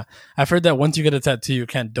true or not. I've heard that once you get a tattoo, you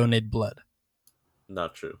can't donate blood.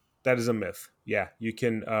 Not true. that is a myth. Yeah, you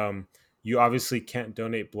can. You obviously can't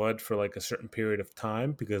donate blood for like a certain period of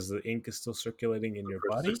time because the ink is still circulating in your For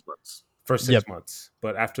body 6 months. for Yep. 6 months.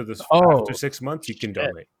 But after Oh, 6 months, you can shit.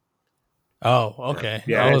 donate. Oh, Yeah. okay.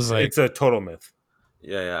 I Yeah, was like, it's a total myth.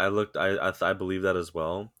 Yeah. I looked. I believe that as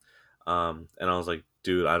well. And I was like,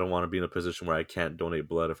 dude, I don't want to be in a position where I can't donate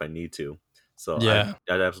blood if I need to. So yeah,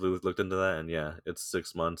 I absolutely looked into that, and yeah, it's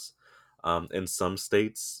 6 months. In some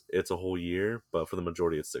states, it's a whole year, but for the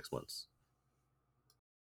majority, it's 6 months.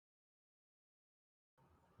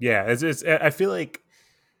 Yeah, it's. I feel like,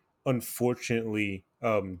 unfortunately,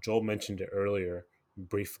 Joel mentioned it earlier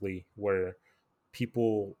briefly, where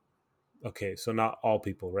people. Okay, so not all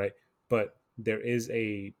people, right? But there is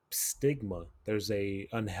a stigma. There's a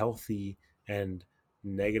unhealthy and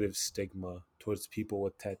negative stigma towards people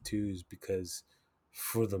with tattoos because,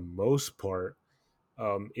 for the most part,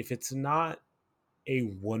 if it's not a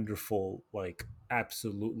wonderful, like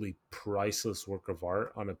absolutely priceless work of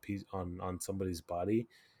art on a piece on somebody's body,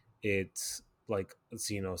 it's like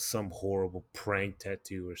it's some horrible prank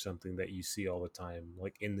tattoo or something that you see all the time,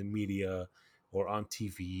 like in the media or on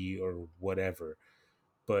TV or whatever.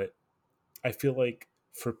 But I feel like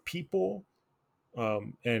for people,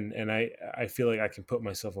 and I feel like I can put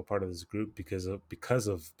myself a part of this group because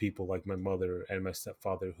of people like my mother and my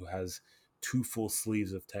stepfather who has two full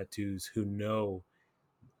sleeves of tattoos, who know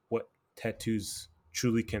what tattoos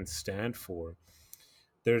truly can stand for.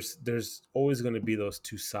 There's always going to be those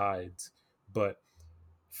two sides, but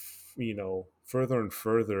further and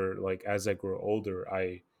further, like as I grow older,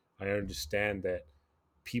 I understand that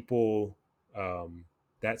people, um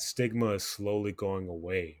that stigma is slowly going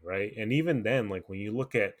away, right? And even then, like when you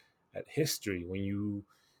look at history, when you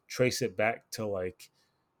trace it back to like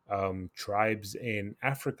tribes in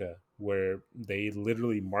Africa where they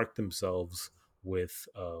literally mark themselves with,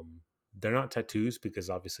 they're not tattoos because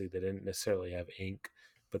obviously they didn't necessarily have ink,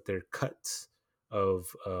 but they're cuts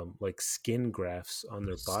of like skin grafts on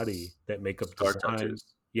their body that make up Scar design.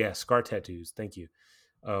 tattoos. Yeah, scar tattoos. Thank you.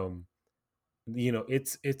 Um,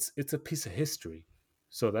 it's a piece of history.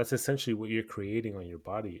 So that's essentially what you're creating on your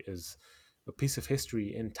body, is a piece of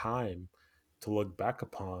history in time to look back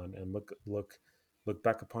upon and look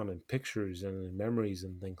back upon in pictures and in memories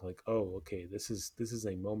and think like, oh, okay, this is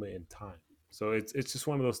a moment in time. So it's just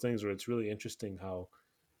one of those things where it's really interesting how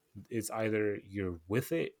it's either you're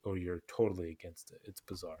with it or you're totally against it. It's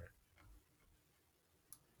bizarre.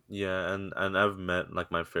 Yeah, and I've met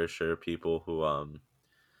like my fair share of people who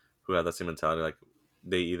have that same mentality. Like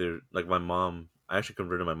they either like my mom. I actually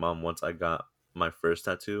converted my mom once I got my first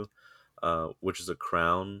tattoo, which is a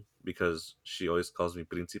crown because she always calls me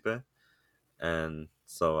Principe, and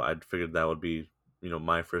so I figured that would be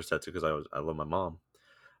my first tattoo because I love my mom.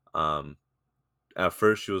 Um, at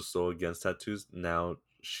first she was so against tattoos. Now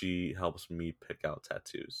she helps me pick out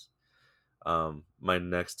tattoos. My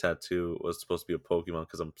next tattoo was supposed to be a Pokemon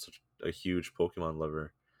because I'm such a huge Pokemon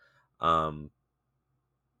lover. Um,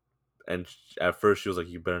 and at first she was like,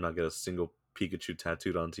 "You better not get a single Pikachu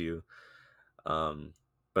tattooed onto you." Um,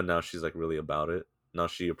 but now she's like really about it. Now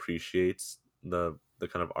she appreciates the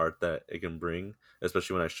kind of art that it can bring,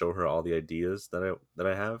 especially when I show her all the ideas that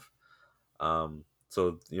I have.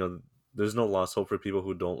 So there's no lost hope for people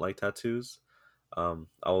who don't like tattoos. I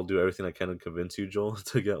will do everything I can to convince you, Joel,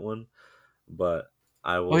 to get one. But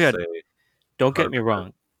I Oh will yeah, say, don't get me 100%.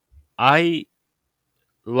 wrong. I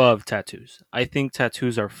love tattoos. I think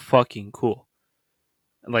tattoos are fucking cool.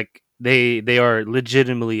 Like they are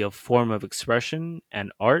legitimately a form of expression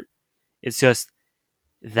and art. It's just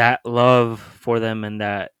that love for them and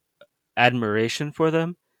that admiration for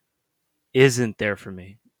them isn't there for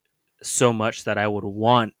me so much that I would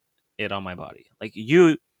want it on my body. Like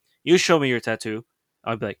you show me your tattoo,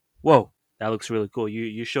 I'd be like, "Whoa, that looks really cool."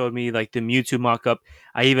 You showed me like the Mewtwo mock-up.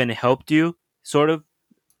 I even helped you sort of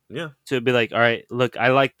Yeah, to be like, "All right, look, I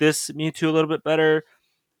like this Mewtwo a little bit better."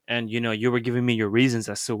 And you were giving me your reasons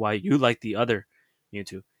as to why you like the other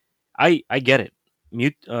Mewtwo. I get it.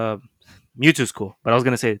 Mewtwo's cool, but I was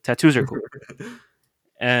gonna say tattoos are cool.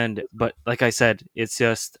 And but like I said, it's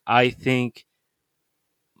just I think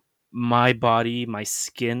my body, my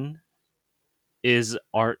skin is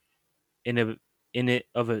art in it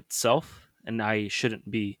of itself, and I shouldn't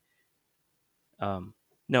be um,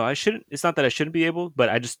 No, I shouldn't. It's not that I shouldn't be able, but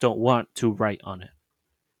I just don't want to write on it.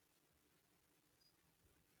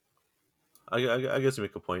 I guess you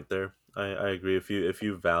make a point there. I agree. If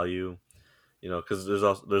you value, because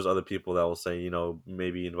there's other people that will say,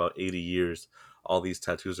 maybe in about 80 years, all these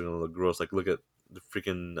tattoos are gonna look gross. Like look at the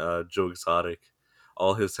freaking Joe Exotic,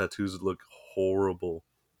 all his tattoos look horrible.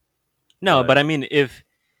 No, but I mean, if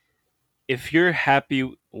you're happy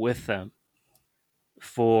with them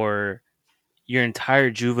for your entire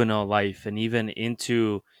juvenile life and even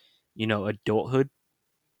into, adulthood,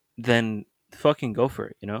 then fucking go for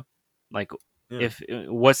it. Like Yeah, if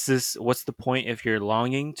what's the point if you're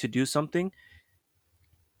longing to do something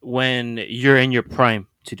when you're in your prime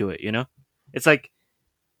to do it? It's like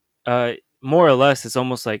uh more or less it's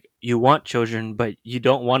almost like you want children but you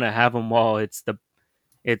don't want to have them while it's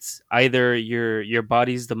either your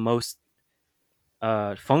body's the most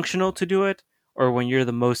functional to do it, or when you're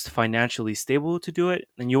the most financially stable to do it,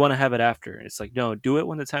 and you want to have it after. It's like, no, do it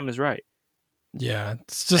when the time is right. Yeah,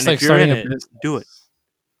 it's just And like if you're in starting a it, business. do it.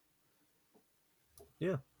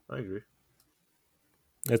 yeah, I agree.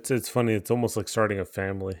 It's funny. It's almost like starting a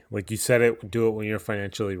family. Like you said, do it when you're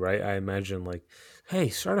financially right. I imagine like, hey,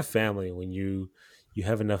 start a family when you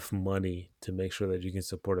have enough money to make sure that you can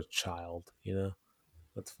support a child.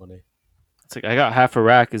 That's funny. It's like, I got half a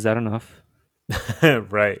rack. Is that enough?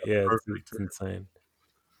 Right? Yeah, Perfect. it's insane.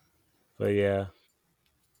 But yeah,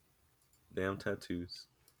 Damn tattoos.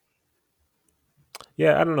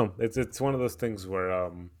 yeah. I don't know. It's one of those things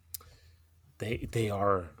where they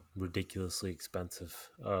are ridiculously expensive.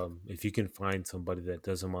 If you can find somebody that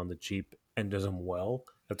does them on the cheap and does them well,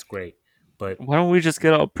 that's great. But Why don't we just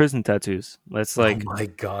get all prison tattoos? Let's like, oh my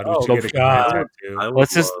god, Oh we should get a God. grand tattoo. I would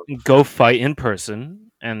let's just love. go fight in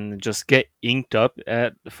person and just get inked up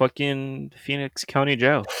at the fucking Phoenix County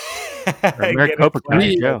Jail. Get Maricopa a grand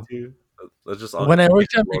County Jail. tattoo. Let's just all When get I the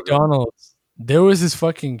worked at logo. McDonald's, there was this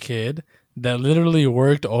fucking kid that literally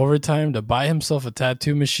worked overtime to buy himself a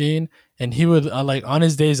tattoo machine, and he would like on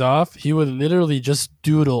his days off, he would literally just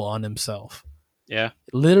doodle on himself. Yeah.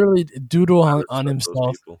 Literally doodle I on respect those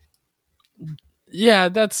himself. people. Yeah,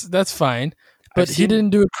 that's fine. But he seen- didn't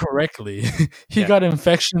do it correctly. He Yeah. got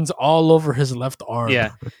infections all over his left arm.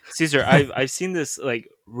 Yeah, Caesar, I've seen this like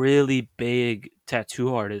really big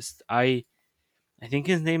tattoo artist. I think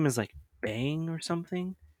his name is like Bang or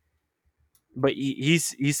something. But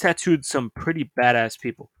he's tattooed some pretty badass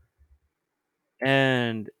people.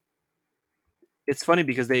 And it's funny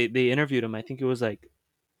because they interviewed him. I think it was like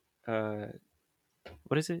uh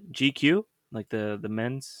what is it? GQ? Like the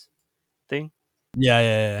men's thing?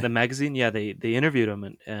 Yeah. The magazine? Yeah, they interviewed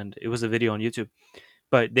him, and it was a video on YouTube.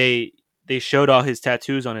 But they showed all his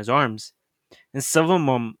tattoos on his arms, and some of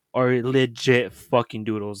them are legit fucking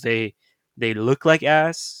doodles. They look like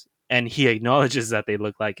ass, and he acknowledges that they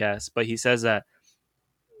look like ass. But he says that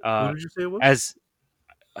Who uh, did you say it was? as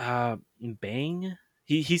Bang,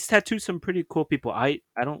 he's tattooed some pretty cool people. I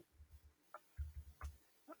don't.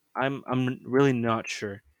 I'm really not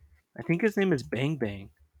sure. I think his name is Bang Bang.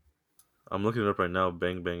 I'm looking it up right now.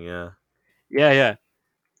 Bang bang, yeah.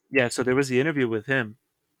 Yeah. So there was the interview with him.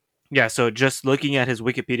 Yeah. So just looking at his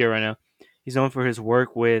Wikipedia right now, he's known for his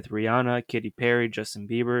work with Rihanna, Katy Perry, Justin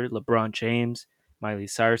Bieber, LeBron James, Miley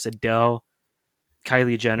Cyrus, Adele,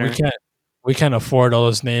 Kylie Jenner. We can't afford all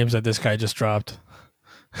those names that this guy just dropped.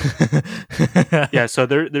 Yeah. So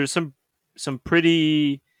there's some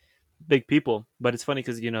pretty big people, but it's funny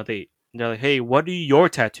because they're like, hey, what do your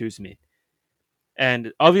tattoos mean?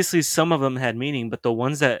 And obviously some of them had meaning, but the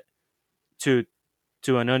ones that to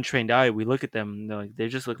an untrained eye, we look at them and they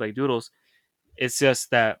just look like doodles. It's just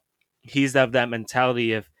that he's of that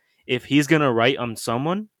mentality. If he's gonna write on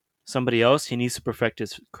somebody else, he needs to perfect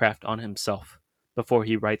his craft on himself before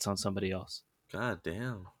he writes on somebody else. God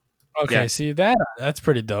damn. Okay, Yeah. see that's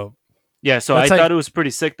pretty dope. Yeah, so That's I like- thought it was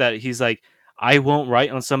pretty sick that he's like, I won't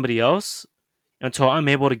write on somebody else until I'm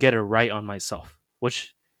able to get it right on myself,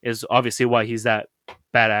 which is obviously why he's that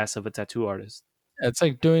badass of a tattoo artist. It's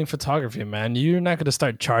like doing photography, man. You're not going to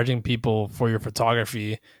start charging people for your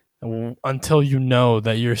photography until you know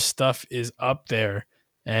that your stuff is up there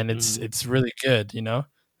and it's really good,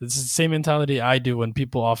 This is the same mentality I do when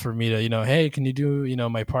people offer me to, hey, can you do,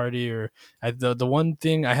 my party? Or the one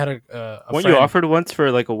thing I had a Weren't friend, you offered once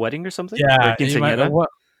for like a wedding or something? Or yeah, a quinceañera?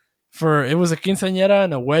 it was a quinceañera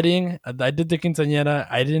and a wedding. I did the quinceañera.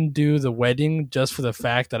 I didn't do the wedding just for the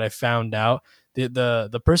fact that I found out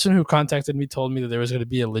the person who contacted me told me that there was going to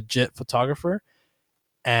be a legit photographer,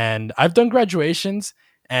 and I've done graduations,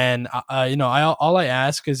 and all I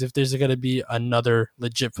ask is if there's going to be another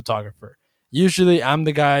legit photographer. Usually, I'm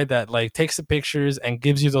the guy that like takes the pictures and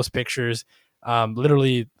gives you those pictures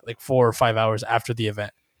literally like 4 or 5 hours after the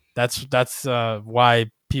event. That's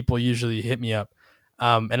why people usually hit me up.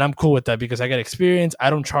 And I'm cool with that because I get experience. I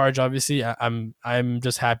don't charge, obviously. I'm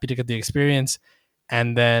just happy to get the experience,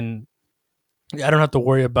 and then I don't have to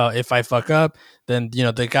worry about if I fuck up. Then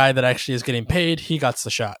the guy that actually is getting paid, he got the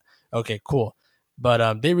shot. Okay, cool.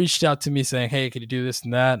 But they reached out to me saying, "Hey, can you do this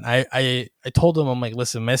and that?" And I told them, I'm like,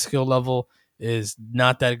 "Listen, my skill level is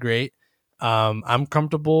not that great. I'm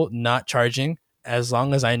comfortable not charging as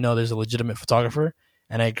long as I know there's a legitimate photographer."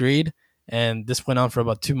 And I agreed. And this went on for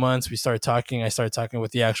about 2 months. We started talking. I started talking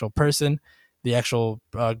with the actual person, the actual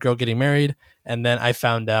girl getting married, and then I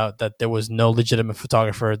found out that there was no legitimate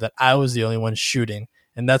photographer, that I was the only one shooting.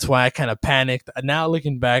 And that's why I kind of panicked. Now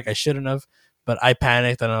looking back, I shouldn't have, but I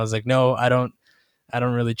panicked and I was like, no, I don't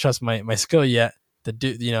really trust my skill yet to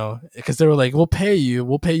do, because they were like, we'll pay you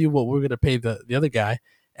what we're going to pay the other guy.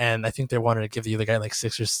 And I think they wanted to give the other guy like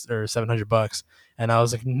 $600 or $700. And I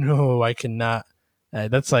was like, no, I cannot.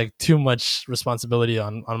 That's like too much responsibility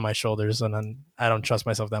on my shoulders. And I don't trust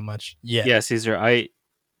myself that much yet. Yeah, Caesar, I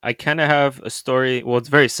kind of have a story. Well, it's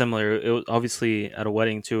very similar. It was obviously at a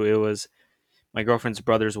wedding too. It was my girlfriend's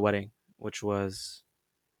brother's wedding, which was,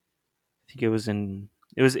 I think it was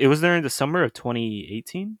during the summer of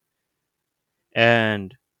 2018,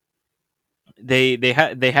 and they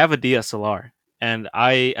have a DSLR, and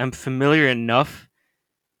I am familiar enough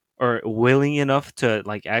or willing enough to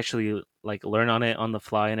like actually like learn on it on the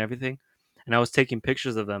fly and everything. And I was taking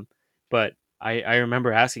pictures of them, but I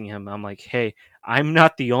remember asking him, I'm like, hey, I'm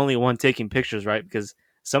not the only one taking pictures, right? Because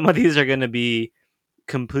some of these are going to be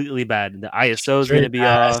completely bad. The ISO is going to Straight be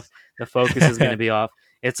ass. off. The focus is going to be off.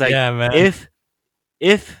 It's like Yeah, man.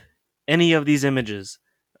 if any of these images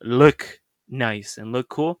look nice and look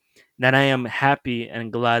cool, then I am happy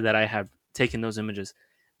and glad that I have taken those images.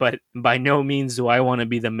 But by no means do I want to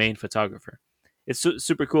be the main photographer. It's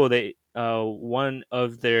super cool. They one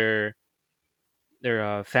of their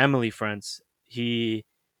family friends, he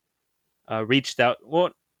reached out. Well,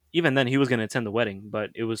 even then he was going to attend the wedding, but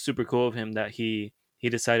it was super cool of him that he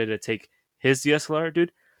decided to take his DSLR,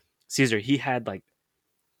 dude. Caesar, he had like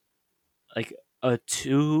a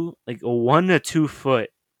 1 to 2 foot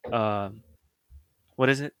what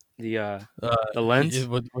is it, the lens.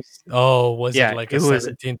 Was it Yeah, like it a was.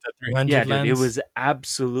 17 to Yeah, 300 dude, it lens? was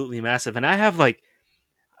absolutely massive, and I have like,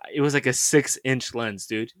 it was like a 6-inch lens,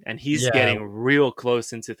 dude, and he's Yeah, getting real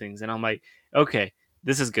close into things, and I'm like, okay,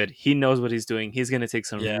 this is good. He knows what he's doing. He's gonna take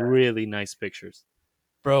some yeah. really nice pictures.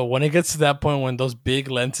 Bro, when it gets to that point when those big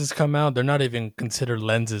lenses come out, they're not even considered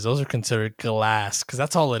lenses. Those are considered glass because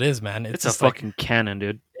that's all it is, man. It's It's a just like fucking cannon,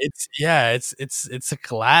 dude. it's a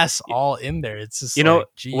glass all in there. It's just You know like,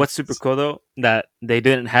 what's super Jesus. cool though? That they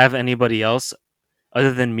didn't have anybody else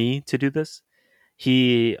other than me to do this.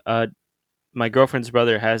 He, my girlfriend's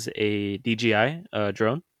brother has a DJI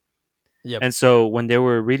drone, Yep. and so when they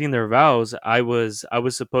were reading their vows, I was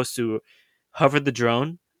supposed to hover the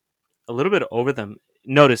drone a little bit over them.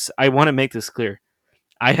 Notice, I want to make this clear.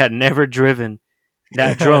 I had never driven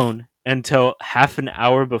that drone until half an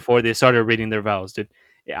hour before they started reading their vows, dude.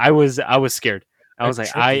 I was scared. I That's was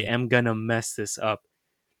like, I tricky. am gonna mess this up.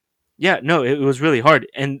 Yeah, no, it was really hard,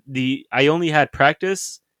 and the I only had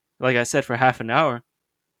practice, like I said, for half an hour,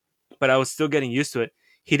 but I was still getting used to it.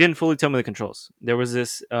 He didn't fully tell me the controls. There was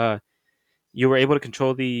this you were able to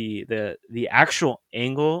control the actual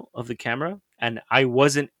angle of the camera, and I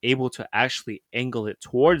wasn't able to actually angle it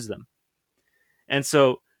towards them. And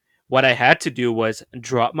so what I had to do was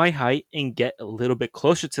drop my height and get a little bit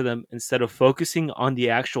closer to them instead of focusing on the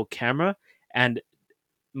actual camera and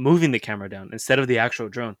moving the camera down instead of the actual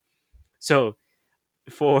drone. So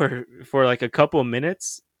for like a couple of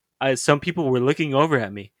minutes, some people were looking over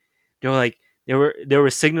at me. They were like, they were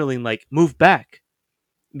signaling like, move back,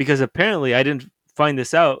 because apparently I didn't find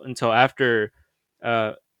this out until after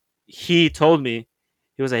uh, he told me.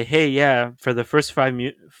 He was like, hey, yeah, for the first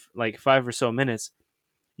like 5 or so minutes,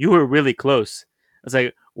 you were really close. I was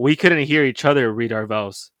like, we couldn't hear each other read our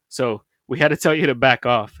vows, so we had to tell you to back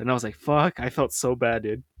off. And I was like, fuck, I felt so bad,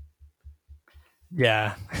 dude.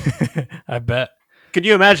 Yeah. I bet. Could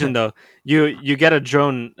you imagine though? You get a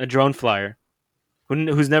drone flyer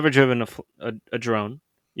who's never driven a drone.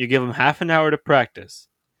 You give him half an hour to practice.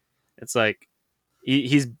 It's like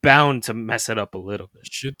he's bound to mess it up a little bit.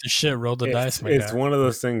 Shoot the shit, roll the dice, my It's guy. one of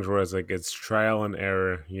those things where it's like it's trial and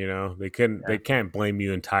error. You know, they can't blame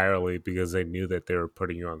you entirely because they knew that they were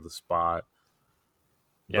putting you on the spot.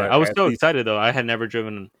 Yeah, But I was at so least excited though. I had never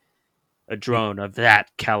driven a drone of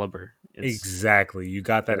that caliber. It's exactly, you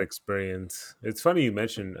got that experience. It's funny you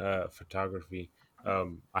mentioned photography. I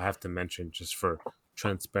have to mention, just for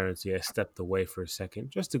transparency, I stepped away for a second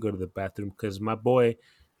just to go to the bathroom because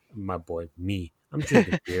me, I'm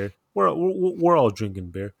drinking beer. We're all drinking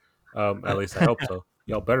beer. At least I hope so.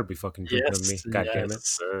 Y'all better be fucking drinking with me. Yes, God damn it.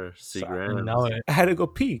 yes. Sir, So You know Seagrams. it. I had to go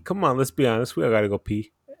pee. Come on, let's be honest. We all got to go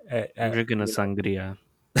pee. I'm drinking a You know. sangria.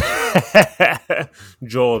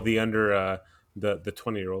 Joel, the under the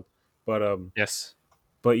 20-year-old, but Yes.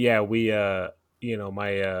 but yeah, we my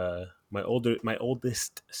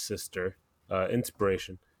oldest sister,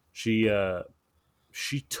 inspiration. She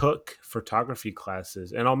she took photography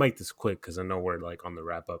classes, and I'll make this quick because I know we're like on the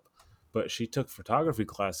wrap up. But she took photography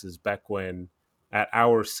classes back when at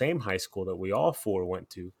our same high school that we all four went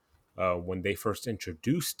to. When they first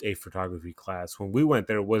introduced a photography class, when we went,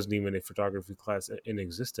 there wasn't even a photography class in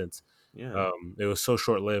existence. Yeah. It was so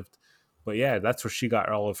short lived, but yeah, that's where she got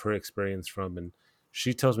all of her experience from, and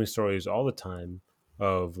she tells me stories all the time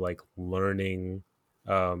of like learning.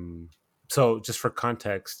 Um, so, just for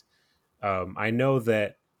context, I know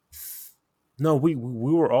that no, we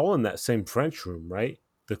were all in that same French room, right?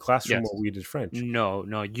 The classroom where Yes. we did French. No.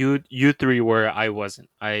 You three were. I wasn't.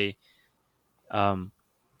 Um.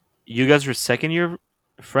 You guys were second year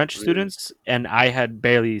French Really? students, and I had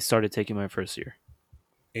barely started taking my first year.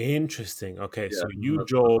 Interesting. Okay, Yeah. so That's,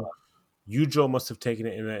 you Joel must have taken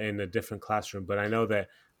it in a different classroom, but I know that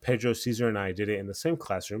Pedro, Caesar, and I did it in the same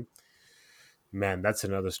classroom. Man, that's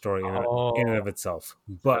another story in and Oh, of itself.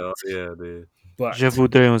 But hell yeah, dude. Je but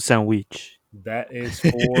voudrais un sandwich. that is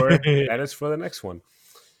for the next one.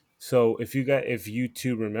 So if you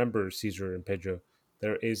two remember Caesar and Pedro,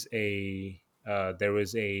 there is a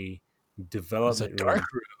it's a development dark room.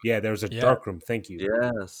 room. Yeah, there was a Yeah, dark room. Thank you.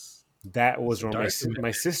 Yes. That it's was a where dark room.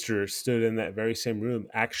 my sister stood in that very same room,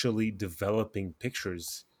 actually developing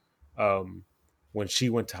pictures. Um, when she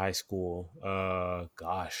went to high school,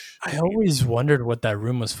 gosh, I always wondered what that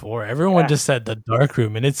room was for. Everyone yeah, just said the dark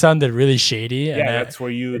room, and it sounded really shady. And yeah, that's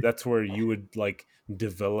where you would like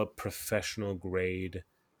develop professional grade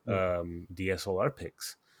DSLR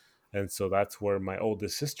pics. And so that's where my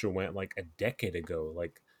oldest sister went like a decade ago,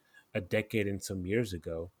 like a decade and some years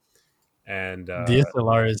ago. And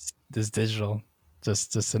DSLR is digital.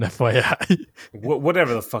 Just an FYI.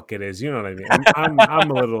 whatever the fuck it is, you know what I mean.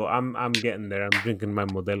 I'm getting there. I'm drinking my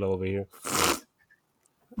Modelo over here.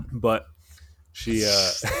 But she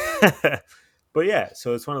but yeah,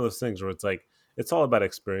 so it's one of those things where it's like it's all about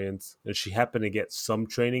experience. And she happened to get some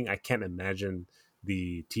training. I can't imagine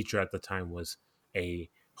the teacher at the time was a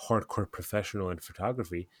hardcore professional in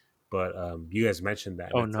photography. But you guys mentioned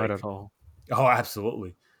that, and Oh, it's not like, at all. oh,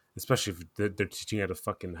 absolutely. Especially if they're teaching at a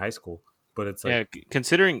fucking high school. But it's like, Yeah,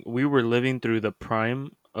 considering we were living through the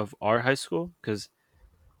prime of our high school, because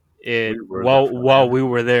it We were the while prime. we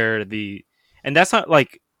were there, the and that's not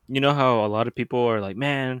like how a lot of people are like,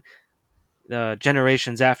 man, the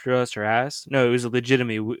generations after us are ass. No, it was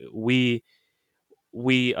legitimate. We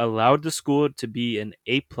allowed the school to be an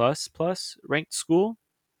A plus ranked school,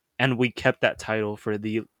 and we kept that title for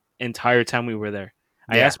the entire time we were there.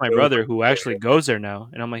 I yeah, asked my it was brother, who actually goes there now,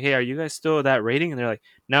 and I'm like, "Hey, are you guys still that rating?" And they're like,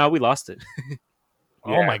 "No, we lost it."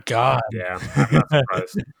 Oh yeah, my god. yeah. I'm not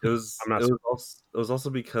surprised. It was I'm not it was surprised. also it was also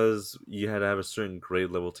because you had to have a certain grade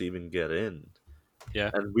level to even get in. Yeah,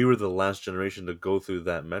 And we were the last generation to go through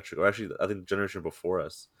that metric. Or actually I think the generation before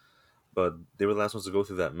us. But they were the last ones to go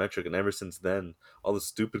through that metric, and ever since then, all the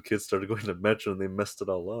stupid kids started going to Metro and they messed it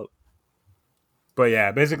all up. But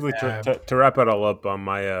yeah, basically Yeah. to wrap it all up on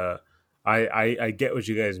my I get what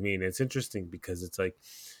you guys mean. It's interesting because it's like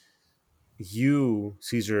you,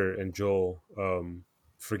 Caesar, and Joel.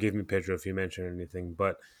 Forgive me, Pedro, if you mention anything,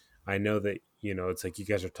 but I know that it's like you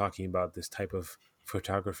guys are talking about this type of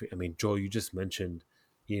photography. I mean, Joel, you just mentioned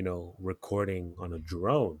recording on a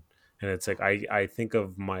drone, and it's like I think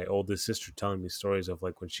of my oldest sister telling me stories of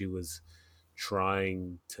like when she was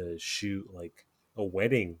trying to shoot like a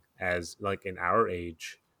wedding as like in our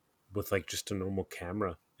age with like just a normal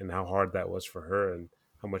camera, and how hard that was for her, and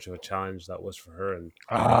how much of a challenge that was for her. And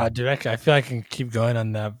Dude, I feel I can keep going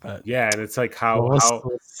on that, but yeah, and it's like let's save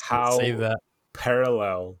how that.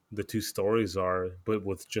 parallel the two stories are, but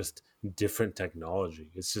with just different technology.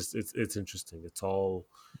 It's just it's interesting. It's all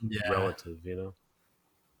Yeah. relative.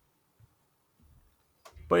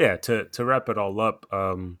 But yeah, to wrap it all up,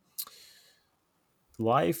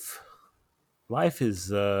 life life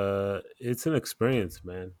is it's an experience,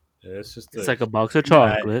 man. It's just it's a like a box of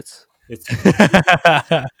Right. chocolates. it's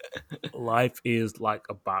life is like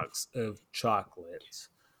a box of chocolates.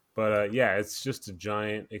 But yeah, it's just a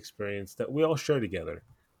giant experience that we all share together.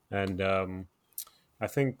 And I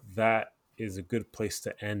think that is a good place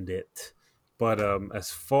to end it. But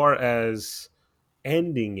as far as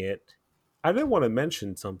ending it, I did want to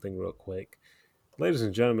mention something real quick, ladies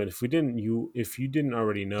and gentlemen. If you didn't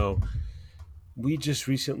already know, we just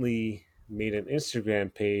recently made an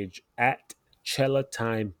Instagram page at Chella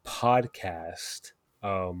Time Podcast.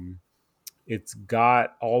 Um, it's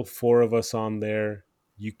got all four of us on there.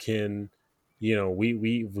 You can,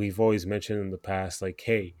 we've always mentioned in the past, like,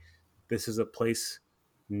 hey, this is a place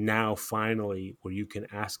now finally where you can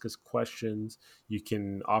ask us questions, you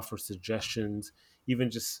can offer suggestions, even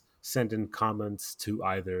just send in comments to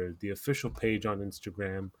either the official page on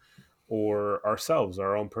Instagram or ourselves,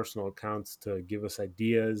 our own personal accounts, to give us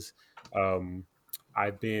ideas. Um,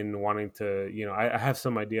 I've been wanting to, I have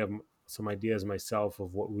some ideas myself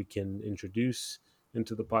of what we can introduce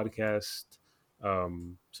into the podcast.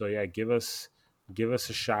 So yeah, give us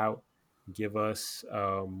a shout, give us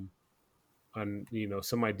on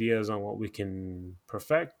some ideas on what we can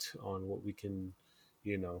perfect, on what we can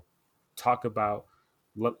you know talk about.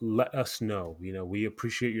 Let us know. We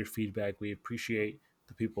appreciate your feedback. We appreciate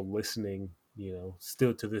the people listening,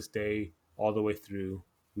 still to this day, all the way through.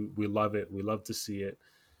 We love it. We love to see it.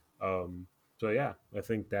 So yeah, I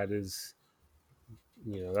think that is,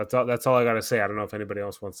 that's all I gotta say. I don't know if anybody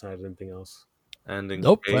else wants to add anything else. And in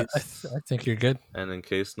Nope, case I think you're good. and in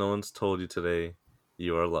case no one's told you today,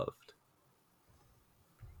 you are loved.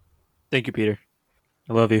 Thank you, Peter.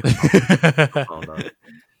 I love you. Oh no.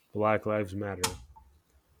 Black Lives Matter.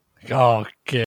 Okay.